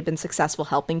doctor, that he had been successful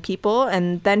helping people,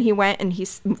 and then he went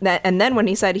and then when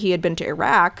he said he had been to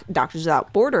Iraq, Doctors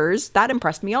Without Borders, that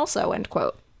impressed me also, end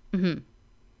quote.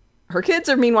 Her kids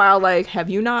are meanwhile like, have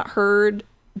you not heard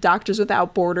Doctors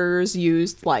Without Borders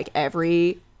used like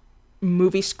every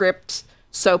movie script,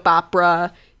 soap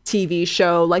opera, TV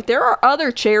show? Like, there are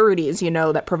other charities, you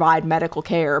know, that provide medical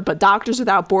care, but Doctors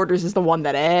Without Borders is the one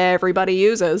that everybody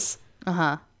uses.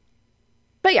 But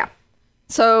yeah,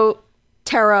 so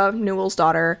Tara, Newell's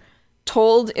daughter,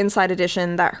 told Inside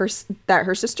Edition that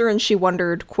her sister and she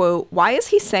wondered, quote, why is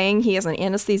he saying he is an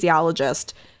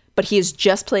anesthesiologist, but he is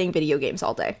just playing video games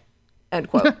all day, end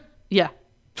quote. Yeah.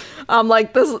 I'm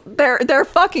like, they're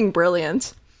fucking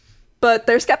brilliant. But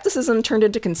their skepticism turned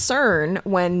into concern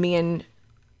when Meehan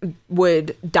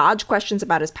would dodge questions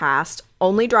about his past,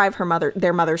 only drive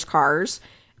their mother's cars,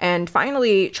 and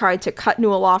finally tried to cut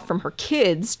Newell off from her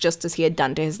kids, just as he had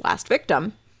done to his last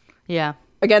victim. Yeah.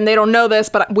 Again, they don't know this,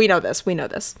 but we know this. We know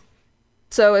this.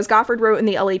 So as Goffard wrote in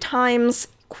the LA Times,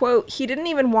 quote, he didn't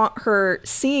even want her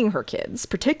seeing her kids,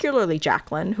 particularly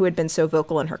Jacqueline, who had been so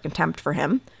vocal in her contempt for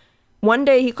him. One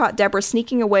day he caught Deborah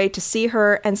sneaking away to see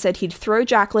her and said he'd throw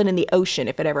Jacqueline in the ocean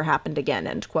if it ever happened again,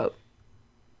 end quote.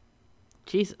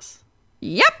 Jesus.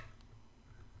 Yep.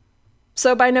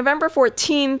 So by November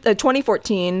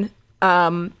 2014,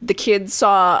 the kids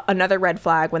saw another red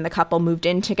flag when the couple moved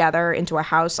in together into a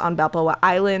house on Balboa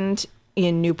Island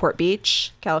in Newport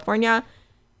Beach, California.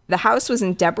 The house was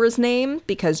in Deborah's name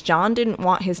because John didn't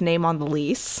want his name on the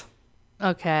lease.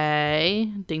 Okay.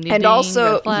 Ding, ding, and ding.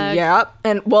 Also, red flag. yeah.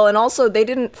 And also they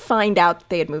didn't find out that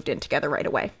they had moved in together right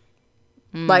away.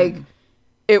 Like,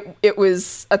 it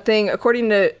was a thing, according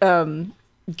to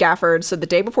Goffard. So the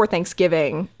day before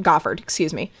Thanksgiving,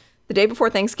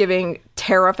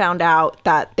 Tara found out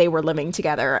that they were living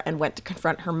together and went to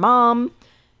confront her mom.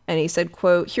 And he said,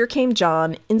 quote, here came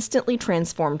John, instantly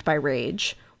transformed by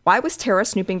rage. Why was Tara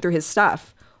snooping through his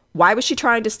stuff? Why was she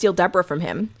trying to steal Deborah from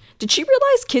him? Did she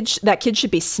realize that kids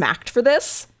should be smacked for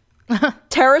this?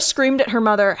 Tara screamed at her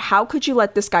mother, how could you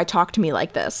let this guy talk to me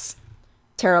like this?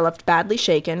 Tara left badly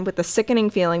shaken with the sickening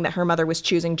feeling that her mother was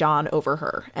choosing John over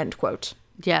her, end quote.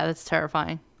 Yeah, that's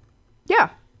terrifying. Yeah.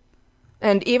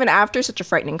 And even after such a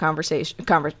frightening confrontation,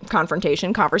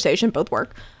 both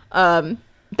work,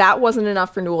 that wasn't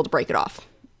enough for Newell to break it off.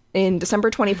 In December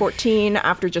 2014,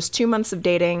 after just 2 months of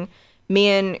dating,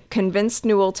 Meehan convinced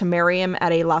Newell to marry him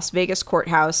at a Las Vegas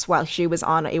courthouse while she was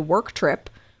on a work trip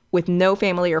with no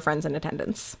family or friends in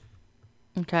attendance.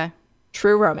 Okay.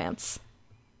 True romance.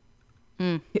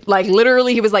 Like,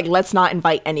 literally, he was like, let's not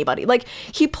invite anybody. Like,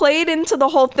 he played into the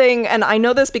whole thing, and I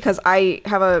know this because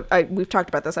we've talked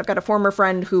about this. I've got a former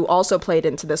friend who also played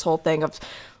into this whole thing of,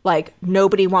 like,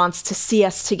 nobody wants to see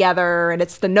us together, and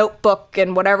it's The Notebook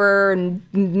and whatever, and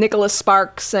Nicholas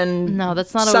Sparks and no,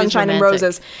 that's not Sunshine and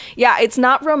Roses. Yeah, it's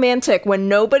not romantic. When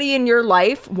nobody in your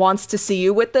life wants to see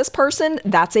you with this person,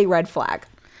 that's a red flag.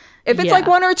 If it's like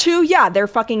one or two, yeah, they're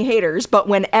fucking haters. But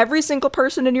when every single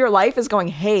person in your life is going,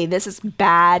 hey, this is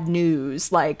bad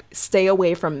news, like, stay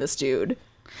away from this dude.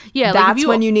 Yeah, that's like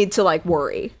when you need to, like,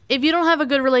 worry. If you don't have a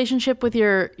good relationship with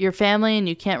your family and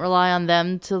you can't rely on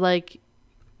them to, like,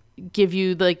 give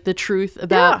you, like, the truth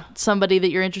about somebody that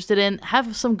you're interested in,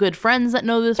 have some good friends that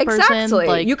know this person. Exactly.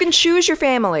 Like, you can choose your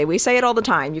family. We say it all the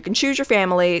time. You can choose your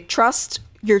family. Trust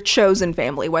your chosen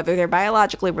family, whether they're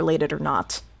biologically related or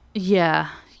not. Yeah.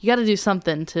 You got to do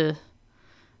something to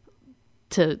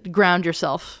ground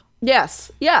yourself.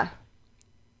 Yes, yeah.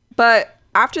 But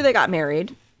after they got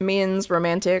married, Meehan's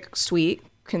romantic, sweet,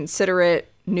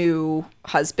 considerate new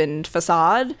husband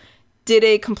facade did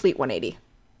a complete 180.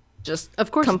 Just of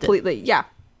course completely, yeah.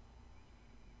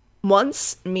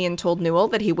 Once, Meehan told Newell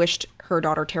that he wished her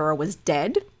daughter Tara was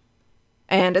dead.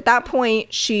 And at that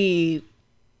point, she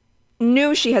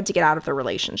knew she had to get out of the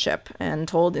relationship and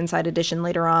told Inside Edition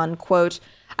later on, quote,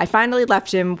 I finally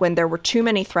left him when there were too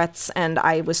many threats and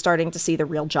I was starting to see the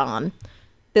real John.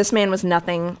 This man was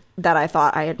nothing that I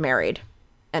thought I had married,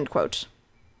 end quote.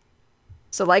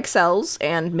 So like Sells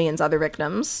and Meehan's other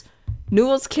victims,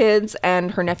 Newell's kids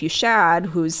and her nephew Shad,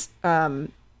 who's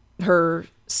her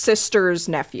sister's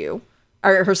nephew,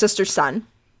 or her sister's son,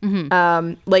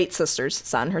 late sister's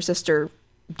son. Her sister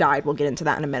died. We'll get into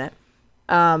that in a minute.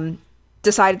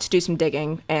 Decided to do some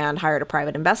digging and hired a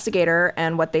private investigator.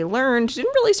 And what they learned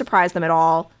didn't really surprise them at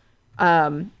all.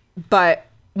 But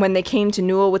when they came to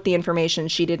Newell with the information,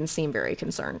 she didn't seem very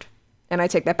concerned. And I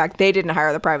take that back. They didn't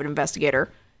hire the private investigator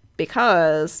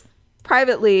because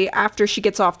privately, after she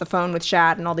gets off the phone with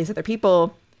Shad and all these other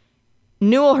people,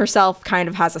 Newell herself kind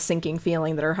of has a sinking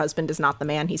feeling that her husband is not the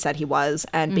man he said he was,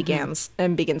 and begins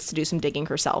to do some digging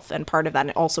herself. And part of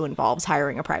that also involves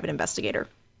hiring a private investigator.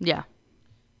 Yeah.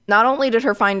 Not only did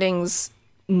her findings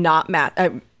not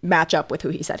match up with who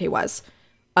he said he was,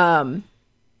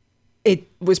 it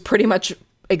was pretty much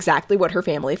exactly what her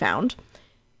family found.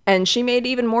 And she made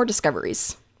even more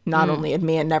discoveries. Not only had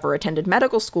Meehan never attended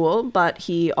medical school, but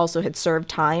he also had served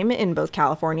time in both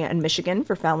California and Michigan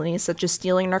for felonies such as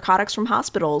stealing narcotics from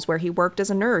hospitals where he worked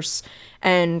as a nurse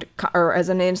or as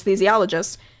an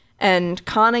anesthesiologist, and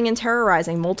conning and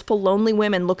terrorizing multiple lonely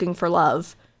women looking for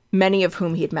love, many of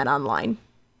whom he'd met online.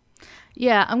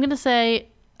 Yeah, I'm going to say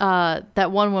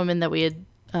that one woman that we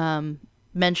had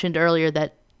mentioned earlier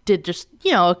that did just,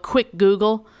 a quick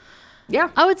Google. Yeah.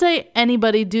 I would say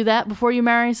anybody do that before you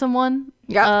marry someone.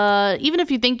 Yeah. Even if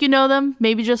you think you know them,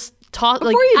 maybe just talk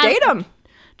before you date them.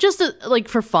 Just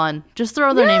for fun. Just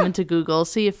throw their name into Google.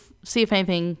 See if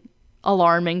anything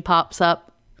alarming pops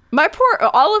up.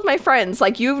 All of my friends,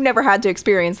 like, you've never had to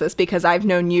experience this because I've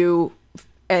known you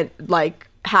at like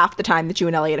half the time that you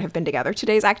and Elliot have been together.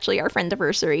 Today's actually our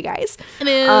friendiversary, guys. It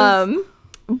is.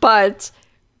 But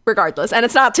regardless, and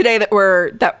it's not today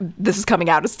that this is coming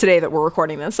out. It's today that we're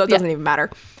recording this, so it doesn't even matter.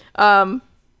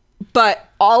 But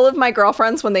all of my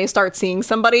girlfriends, when they start seeing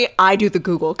somebody, I do the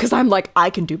Google because I'm like, I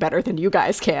can do better than you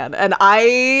guys can. And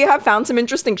I have found some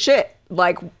interesting shit.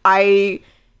 Like, I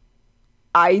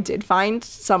did find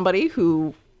somebody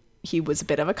who he was a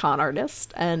bit of a con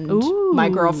artist. And my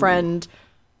girlfriend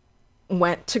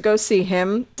went to go see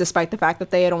him despite the fact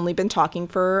that they had only been talking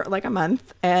for like a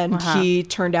month. And he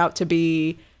turned out to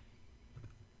be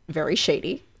very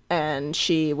shady. And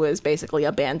she was basically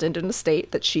abandoned in a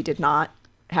state that she did not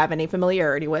have any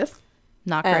familiarity with.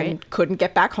 Not great. And couldn't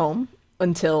get back home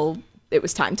until it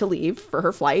was time to leave for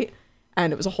her flight.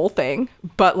 And it was a whole thing.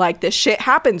 But like, this shit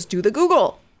happens. Do the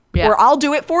Google. Yeah. Or I'll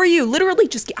do it for you. Literally,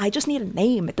 I just need a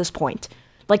name at this point.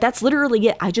 Like, that's literally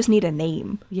it. I just need a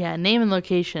name. Yeah, name and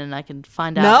location. I can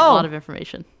find out a lot of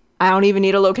information. I don't even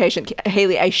need a location.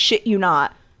 Haley, I shit you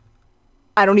not.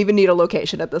 I don't even need a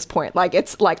location at this point. Like,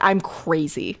 it's like, I'm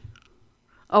crazy.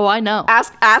 Oh, I know.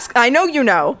 Ask. I know you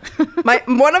know.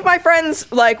 One of my friends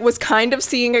was kind of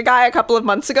seeing a guy a couple of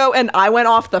months ago, and I went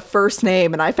off the first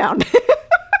name and I found him.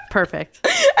 Perfect.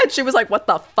 And she was like, what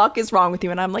the fuck is wrong with you?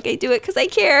 And I'm like, I do it because I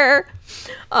care.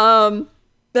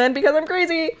 Then because I'm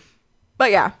crazy.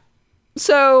 But yeah.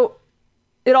 So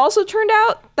it also turned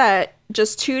out that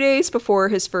just 2 days before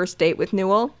his first date with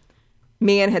Newell,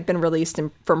 Meehan had been released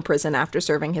from prison after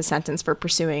serving his sentence for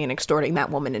pursuing and extorting that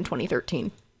woman in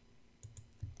 2013.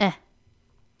 Yeah,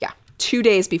 2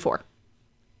 days before.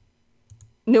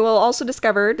 Newell also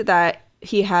discovered that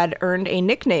he had earned a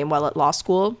nickname while at law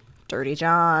school, Dirty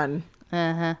John.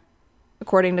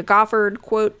 According to Goffard,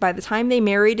 quote, by the time they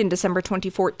married in December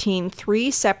 2014,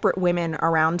 3 separate women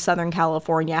around Southern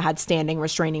California had standing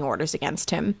restraining orders against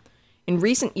him. In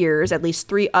recent years, at least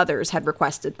 3 others had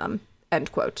requested them,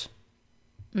 end quote.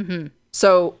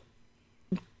 So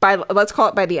let's call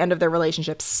it by the end of their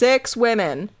relationship, 6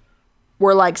 women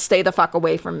were like, stay the fuck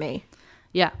away from me.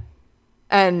 Yeah.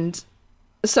 And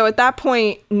so at that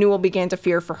point, Newell began to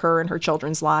fear for her and her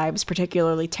children's lives,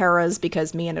 particularly Tara's,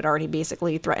 because Meehan had already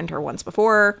basically threatened her once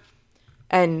before.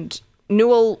 And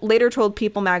Newell later told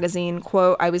People magazine,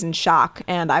 quote, I was in shock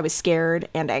and I was scared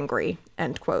and angry,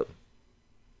 end quote.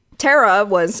 Tara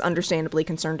was understandably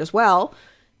concerned as well,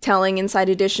 telling Inside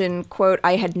Edition, quote,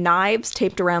 I had knives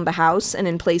taped around the house and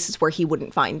in places where he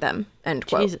wouldn't find them, end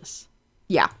quote. Jesus.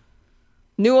 Yeah.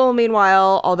 Newell,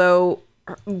 meanwhile, although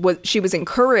she was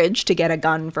encouraged to get a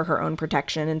gun for her own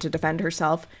protection and to defend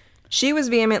herself, she was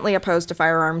vehemently opposed to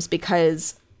firearms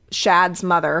because Shad's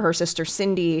mother, her sister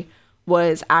Cindy,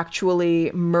 was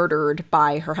actually murdered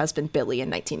by her husband Billy in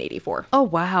 1984. Oh,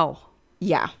 wow.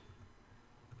 Yeah.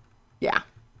 Yeah.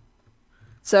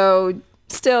 So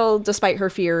still, despite her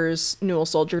fears, Newell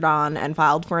soldiered on and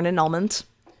filed for an annulment.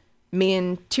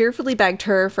 Meehan tearfully begged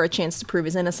her for a chance to prove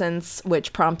his innocence,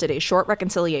 which prompted a short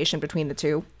reconciliation between the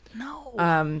two.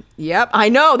 No. Yep, I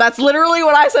know. That's literally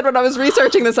what I said when I was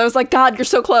researching this. I was like, God, you're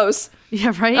so close.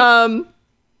 Yeah, right?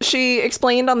 She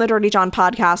explained on the Dirty John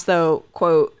podcast, though,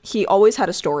 quote, he always had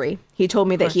a story. He told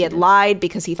me that he had lied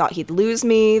because he thought he'd lose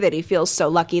me, that he feels so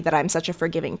lucky that I'm such a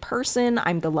forgiving person.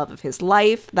 I'm the love of his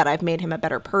life, that I've made him a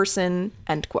better person,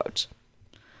 end quote.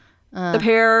 The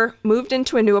pair moved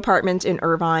into a new apartment in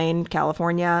Irvine,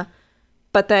 California,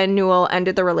 but then Newell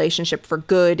ended the relationship for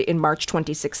good in March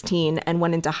 2016 and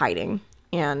went into hiding.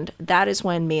 And that is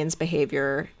when Meehan's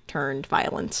behavior turned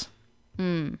violent.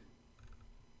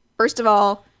 First of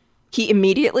all, he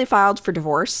immediately filed for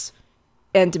divorce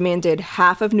and demanded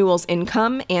half of Newell's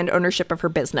income and ownership of her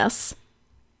business.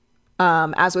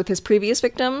 As with his previous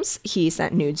victims, he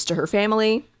sent nudes to her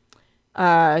family.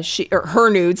 Her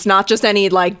nudes, not just any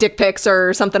like dick pics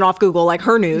or something off Google, like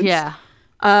her nudes. Yeah.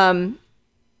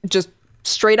 Just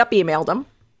straight up emailed him.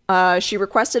 She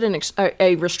requested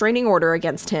a restraining order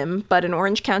against him, but an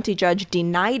Orange County judge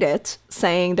denied it,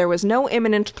 saying there was no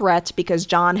imminent threat because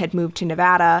John had moved to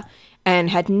Nevada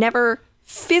and had never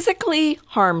physically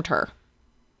harmed her.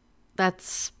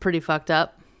 That's Pretty fucked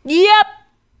up. Yep,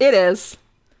 it is.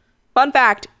 Fun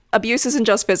fact, abuse isn't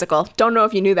just physical. Don't know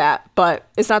if you knew that, but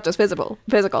it's not just physical.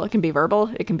 It can be verbal,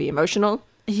 it can be emotional,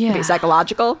 it can be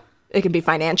psychological, it can be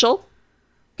financial.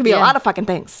 It can be a lot of fucking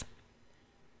things.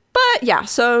 But yeah,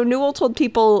 so Newell told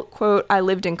People, quote, I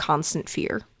lived in constant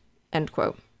fear, end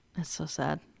quote. That's so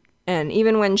sad. And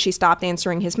even when she stopped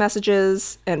answering his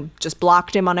messages and just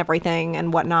blocked him on everything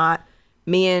and whatnot,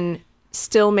 Meehan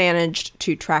still managed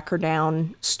to track her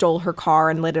down, stole her car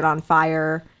and lit it on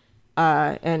fire.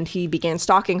 And he began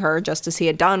stalking her just as he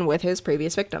had done with his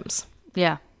previous victims.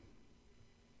 Yeah.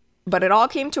 But it all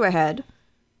came to a head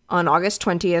on August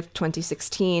 20th,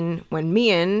 2016, when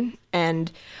Meehan,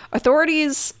 and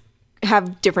authorities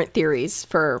have different theories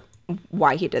for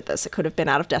why he did this. It could have been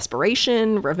out of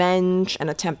desperation, revenge, an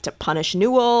attempt to punish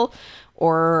Newell,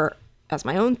 or, as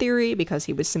my own theory, because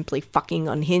he was simply fucking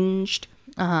unhinged.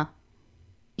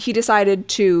 He decided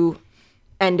to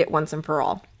end it once and for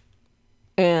all.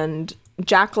 And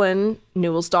Jacqueline,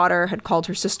 Newell's daughter, had called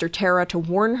her sister Tara to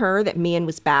warn her that Meehan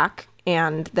was back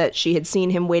and that she had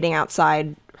seen him waiting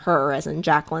outside her, as in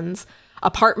Jacqueline's,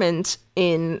 apartment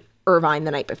in Irvine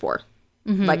the night before,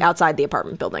 like outside the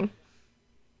apartment building.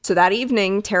 So that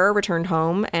evening, Tara returned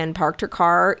home and parked her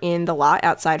car in the lot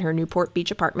outside her Newport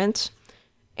Beach apartment.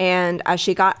 And as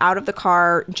she got out of the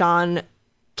car, John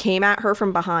came at her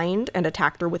from behind and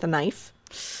attacked her with a knife.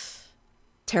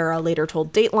 Tara later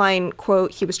told Dateline,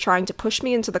 quote, he was trying to push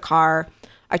me into the car.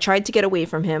 I tried to get away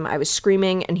from him. I was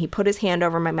screaming and he put his hand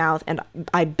over my mouth and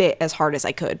I bit as hard as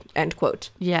I could, end quote.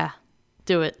 Yeah,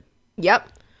 do it. Yep.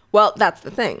 Well, that's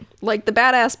the thing. Like the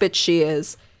badass bitch she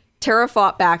is, Tara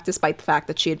fought back despite the fact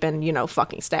that she had been,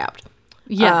 fucking stabbed.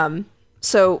 Yeah.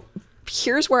 So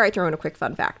here's where I throw in a quick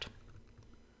fun fact.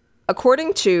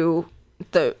 According to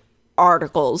the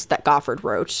articles that Goffard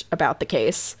wrote about the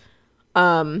case,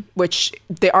 which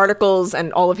the articles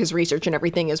and all of his research and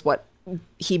everything is what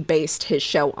he based his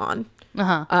show on.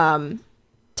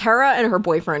 Tara and her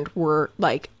boyfriend were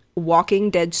like Walking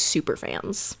Dead super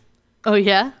fans. Oh,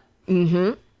 yeah?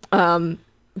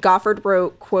 Goffard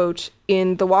wrote, quote,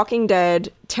 "In The Walking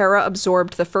Dead, Tara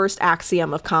absorbed the first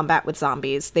axiom of combat with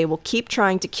zombies. They will keep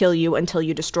trying to kill you until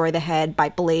you destroy the head by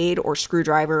blade or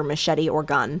screwdriver, machete, or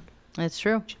gun." That's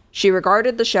true. She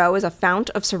regarded the show as a fount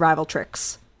of survival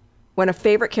tricks. When a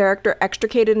favorite character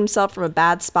extricated himself from a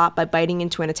bad spot by biting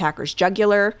into an attacker's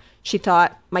jugular, she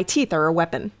thought, "My teeth are a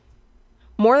weapon."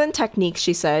 More than techniques,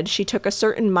 she said, she took a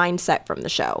certain mindset from the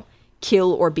show.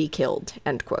 Kill or be killed,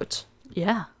 end quote.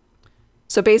 Yeah.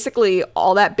 So basically,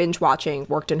 all that binge watching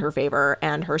worked in her favor,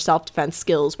 and her self-defense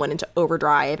skills went into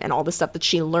overdrive, and all the stuff that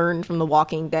she learned from The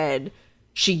Walking Dead,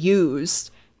 she used.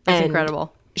 That's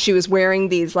incredible. She was wearing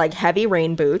these like heavy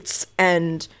rain boots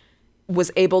and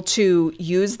was able to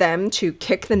use them to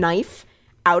kick the knife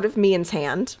out of Mian's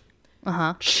hand.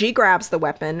 She grabs the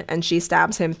weapon and she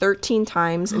stabs him 13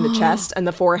 times in the chest and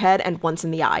the forehead and once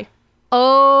in the eye.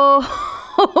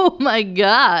 Oh my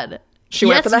God. She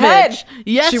went for the head.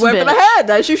 Yes, she went for the head,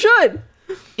 as you should.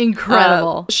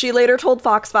 Incredible. She later told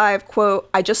Fox 5, quote,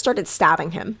 "I just started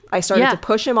stabbing him. I started to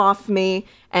push him off me,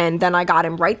 and then I got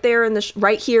him right there in the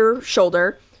right here,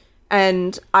 shoulder.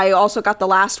 And I also got the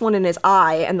last one in his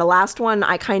eye, and the last one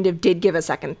I kind of did give a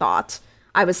second thought.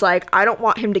 I was like, I don't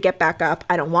want him to get back up.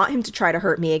 I don't want him to try to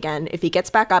hurt me again. If he gets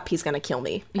back up, he's going to kill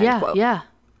me." End quote.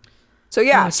 So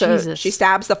Jesus. She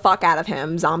stabs the fuck out of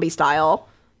him, zombie style.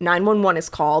 911 is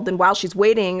called, and while she's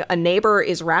waiting, a neighbor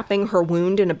is wrapping her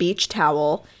wound in a beach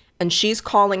towel, and she's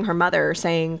calling her mother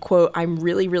saying, quote, "I'm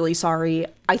really, really sorry.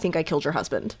 I think I killed your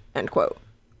husband," end quote.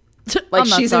 Like,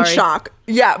 she's in shock.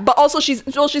 Yeah, but also she's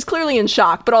clearly in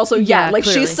shock, but also, like, clearly.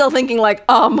 She's still thinking, like,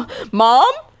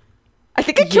 Mom? I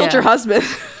think I killed your husband.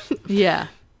 Yeah.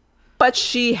 But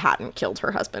she hadn't killed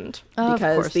her husband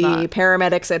because the not.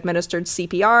 paramedics administered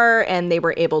CPR, and they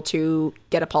were able to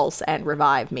get a pulse and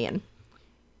revive Mian.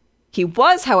 He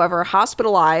was, however,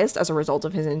 hospitalized as a result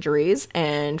of his injuries,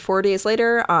 and 4 days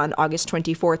later, on August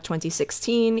 24th,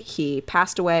 2016, he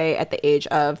passed away at the age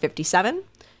of 57.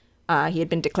 He had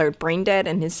been declared brain dead,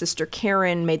 and his sister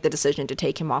Karen made the decision to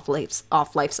take him off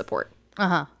life support.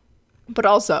 But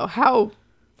also, how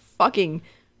fucking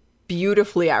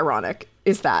beautifully ironic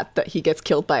is that he gets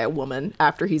killed by a woman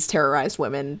after he's terrorized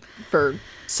women for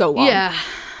so long. Yeah.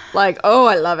 Like, oh,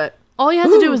 I love it. All you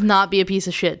have to do is not be a piece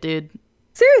of shit, dude.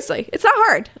 Seriously, it's not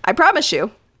hard. I promise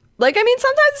you. Like, I mean,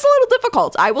 sometimes it's a little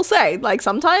difficult, I will say. Like,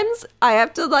 sometimes I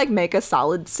have to, like, make a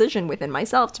solid decision within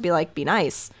myself to be like, be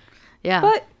nice. Yeah.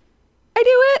 But I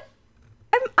do it.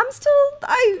 I'm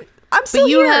still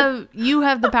here. You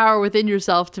have the power within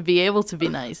yourself to be able to be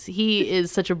nice. He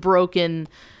is such a broken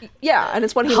and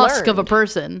it's what he husk learned. of a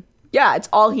person. Yeah, it's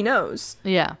all he knows.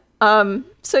 Yeah. So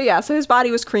his body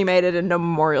was cremated and no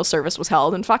memorial service was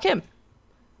held, and fuck him.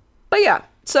 But yeah,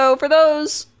 so for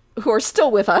those who are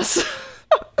still with us,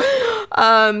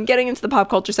 getting into the pop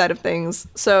culture side of things.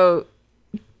 So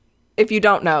if you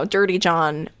don't know, Dirty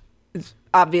John,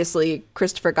 obviously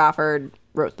Christopher Goffard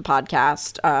wrote the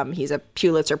podcast. He's a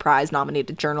Pulitzer Prize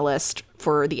nominated journalist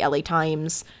for the LA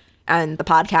Times, and the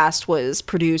podcast was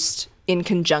produced in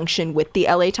conjunction with the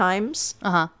LA Times.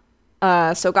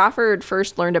 So Goffard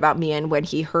first learned about Mian when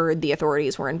he heard the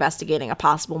authorities were investigating a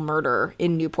possible murder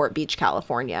in Newport Beach,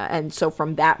 California. And so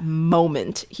from that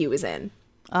moment, he was in.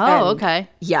 Okay.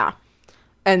 Yeah.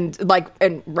 And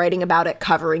writing about it,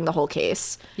 covering the whole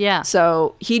case. Yeah.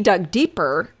 So he dug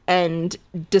deeper and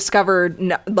discovered,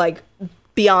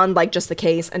 beyond, just the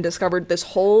case, and discovered this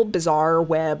whole bizarre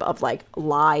web of,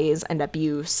 lies and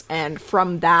abuse. And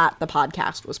from that, the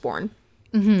podcast was born.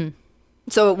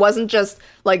 So it wasn't just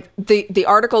the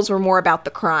articles were more about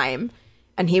the crime,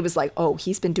 and he was like, oh,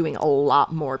 he's been doing a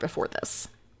lot more before this.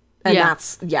 And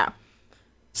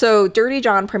So Dirty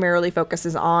John primarily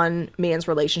focuses on Mian's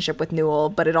relationship with Newell,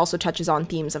 but it also touches on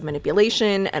themes of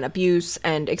manipulation and abuse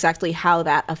and exactly how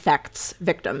that affects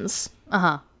victims.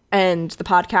 And the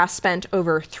podcast spent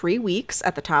over 3 weeks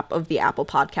at the top of the Apple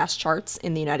Podcast charts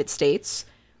in the United States.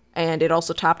 And it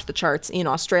also topped the charts in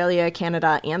Australia,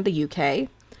 Canada, and the UK.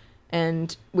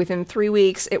 And within 3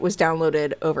 weeks, it was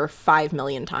downloaded over 5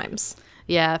 million times.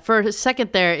 Yeah, for a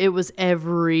second there, it was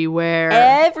everywhere.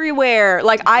 Everywhere.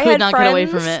 I had not friends get away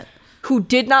from it. Who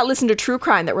did not listen to true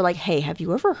crime that were like, hey, have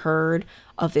you ever heard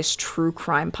of this true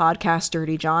crime podcast,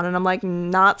 Dirty John? And I'm like,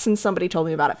 not since somebody told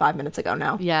me about it 5 minutes ago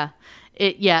now. Yeah.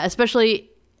 Especially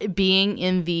being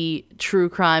in the true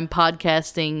crime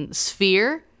podcasting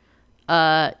sphere,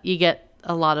 you get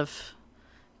a lot of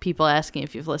people asking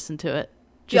if you've listened to it.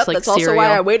 Just like that's Serial. Also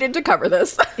why I waited to cover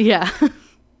this. Yeah.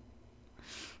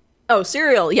 Oh,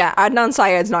 Serial. Yeah, Adnan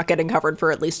Syed's not getting covered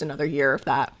for at least another year of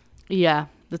that. Yeah,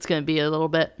 that's going to be a little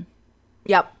bit.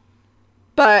 Yep.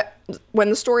 But when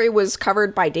the story was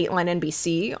covered by Dateline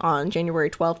NBC on January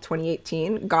 12th,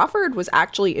 2018, Goffard was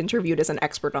actually interviewed as an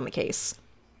expert on the case.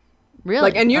 Really?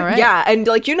 Like, and yeah, and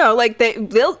like, you know, like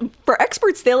they'll for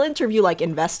experts, they'll interview like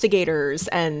investigators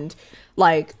and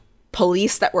like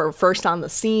police that were first on the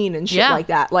scene and shit like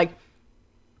that. Like,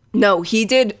 no, he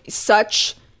did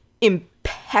such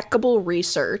impeccable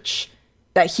research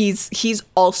that he's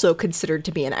also considered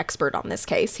to be an expert on this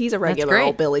case. He's a regular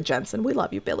old Billy Jensen. We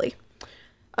love you, Billy.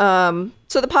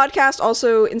 So the podcast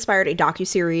also inspired a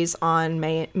docuseries on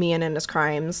Meehan and his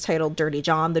crimes titled Dirty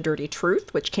John, The Dirty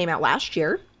Truth, which came out last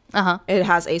year. It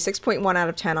has a 6.1 out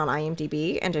of 10 on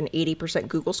IMDb and an 80%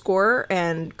 Google score,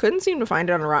 and couldn't seem to find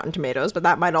it on Rotten Tomatoes, but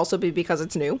that might also be because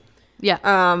it's new. Yeah.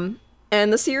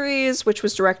 And the series, which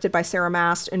was directed by Sarah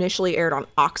Mast, initially aired on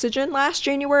Oxygen last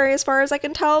January, as far as I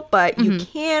can tell, but you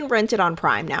can rent it on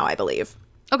Prime now, I believe.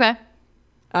 Okay.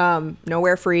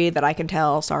 Nowhere free that I can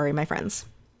tell. Sorry, my friends.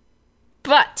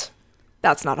 But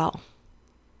that's not all.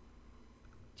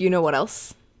 Do you know what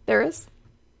else there is?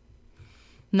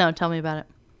 No, tell me about it.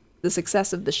 The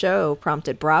success of the show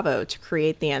prompted Bravo to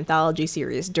create the anthology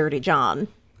series Dirty John.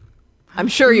 I'm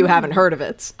sure you haven't heard of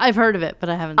it. I've heard of it, but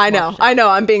I haven't. I know.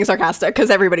 I'm being sarcastic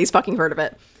because everybody's fucking heard of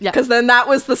it. Yeah. Because then that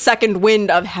was the second wind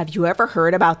of, have you ever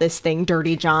heard about this thing,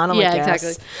 Dirty John? I'm like,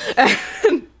 yes.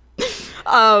 Exactly.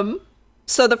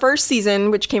 So the first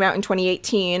season, which came out in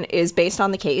 2018, is based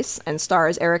on the case and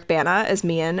stars Eric Bana as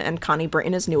Meehan and Connie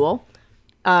Britton as Newell.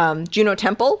 Juno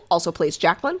Temple also plays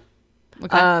Jacqueline.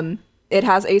 Okay. It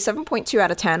has a 7.2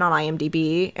 out of 10 on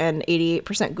IMDb, an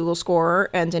 88% Google score,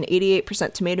 and an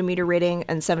 88% tomato meter rating,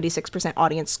 and 76%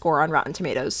 audience score on Rotten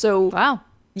Tomatoes. So, wow.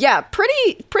 Yeah,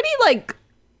 pretty like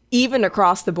even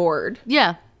across the board.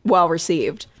 Yeah. Well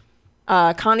received.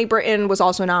 Connie Britton was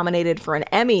also nominated for an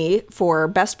Emmy for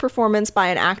Best Performance by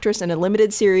an Actress in a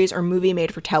Limited Series or Movie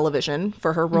Made for Television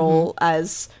for her role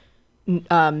as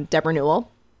Deborah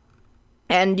Newell.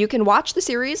 And you can watch the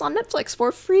series on Netflix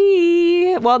for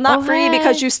free. Well, not free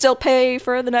because you still pay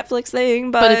for the Netflix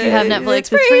thing, but if you have Netflix, it's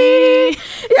free.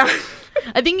 Yeah.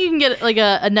 I think you can get like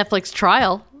a Netflix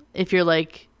trial if you're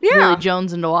like really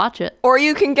jonesing to watch it. Or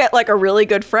you can get like a really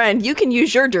good friend. You can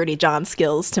use your Dirty John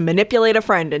skills to manipulate a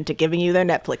friend into giving you their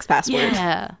Netflix password.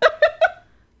 Yeah.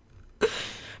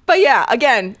 But yeah,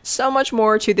 again, so much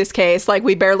more to this case. Like,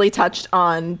 we barely touched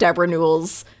on Deborah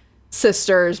Newell's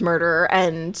sister's murder,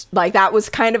 and like that was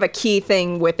kind of a key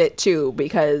thing with it too,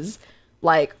 because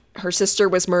like her sister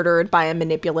was murdered by a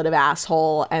manipulative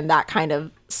asshole, and that kind of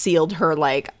sealed her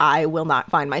like, I will not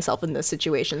find myself in this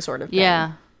situation sort of thing.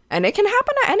 Yeah. And it can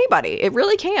happen to anybody. It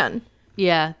really can.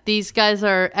 Yeah. These guys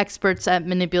are experts at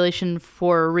manipulation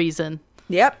for a reason.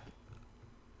 Yep.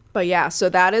 But yeah, so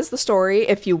that is the story.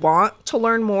 If you want to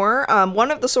learn more,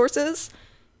 one of the sources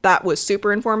that was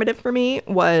super informative for me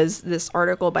was this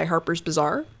article by Harper's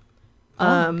Bazaar.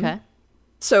 Okay.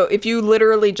 So if you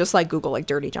literally just like Google like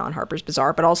Dirty John, Harper's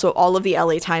Bazaar, but also all of the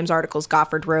LA Times articles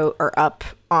Goffard wrote are up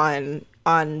on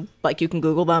like, you can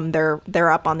Google them.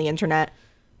 They're up on the internet.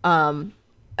 And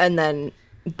then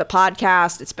the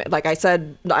podcast, it's been, like I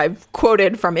said, I've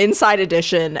quoted from Inside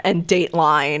Edition and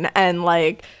Dateline, and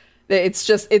like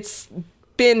it's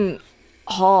been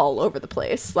all over the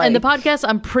place. Like, and the podcast,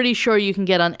 I'm pretty sure you can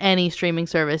get on any streaming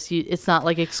service. It's not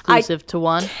like exclusive to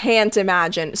one. Can't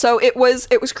imagine. So it was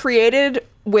created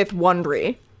with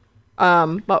Wondery,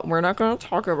 but we're not going to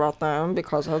talk about them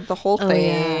because of the whole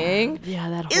thing. Yeah,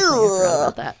 that whole thing. I forgot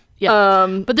about that. Yeah,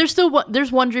 but there's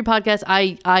Wondery podcasts.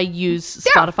 I use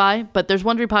Spotify, but there's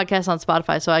Wondery podcasts on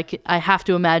Spotify, so I have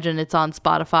to imagine it's on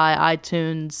Spotify,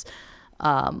 iTunes,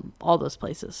 all those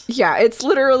places. Yeah, it's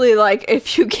literally like,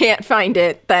 if you can't find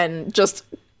it, then just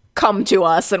come to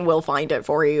us and we'll find it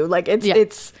for you. Like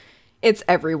it's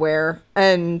everywhere,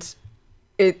 and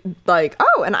it like,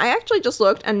 oh, and I actually just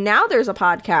looked, and now there's a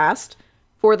podcast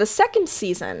for the second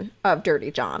season of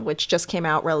Dirty John, which just came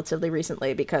out relatively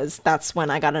recently, because that's when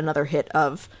I got another hit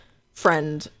of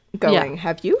friend going,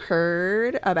 have you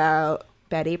heard about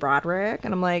Betty Broderick?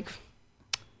 And I'm like,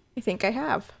 I think I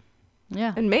have.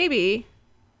 Yeah. And maybe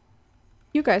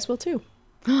you guys will too.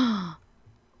 A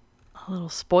little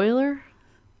spoiler?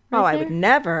 I would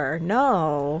never.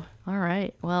 No. All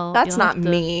right. Well, that's not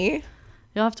me.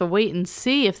 You'll have to wait and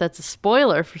see if that's a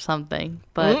spoiler for something,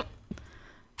 but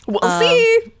we'll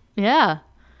see. Yeah.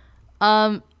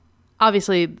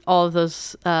 Obviously all of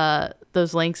those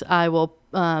links I will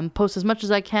post as much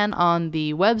as I can on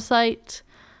the website.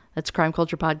 That's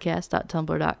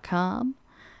crimeculturepodcast.tumblr.com.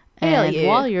 And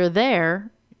while you're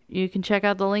there, you can check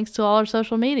out the links to all our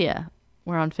social media.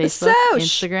 We're on Facebook,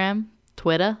 Instagram,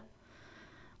 Twitter.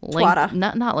 Not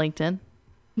LinkedIn.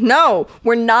 No,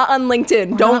 we're not on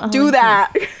LinkedIn. Don't do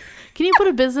that. Can you put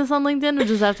a business on LinkedIn, or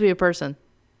does it have to be a person?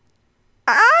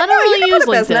 I don't really use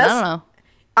LinkedIn. Business. I don't know.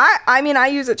 I mean, I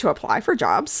use it to apply for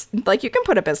jobs. Like, you can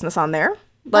put a business on there.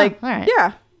 Like, all right.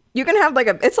 Yeah. You can have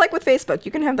it's like with Facebook.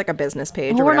 You can have like a business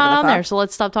page. Well, or we're not on there, so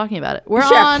let's stop talking about it. We're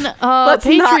on let's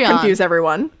Patreon. Let's not confuse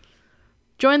everyone.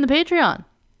 Join the Patreon.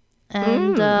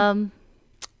 And I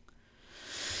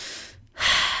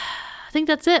think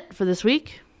that's it for this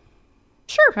week.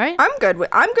 Sure. Right? I'm good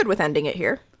with ending it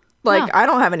here. Like, I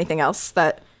don't have anything else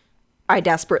that I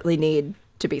desperately need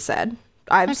to be said.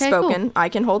 I've spoken. Cool. I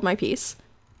can hold my peace.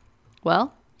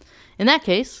 Well, in that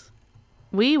case,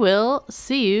 we will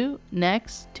see you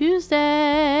next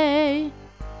Tuesday.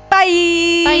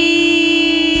 Bye. Bye.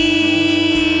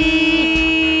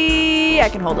 I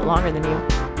can hold it longer than you.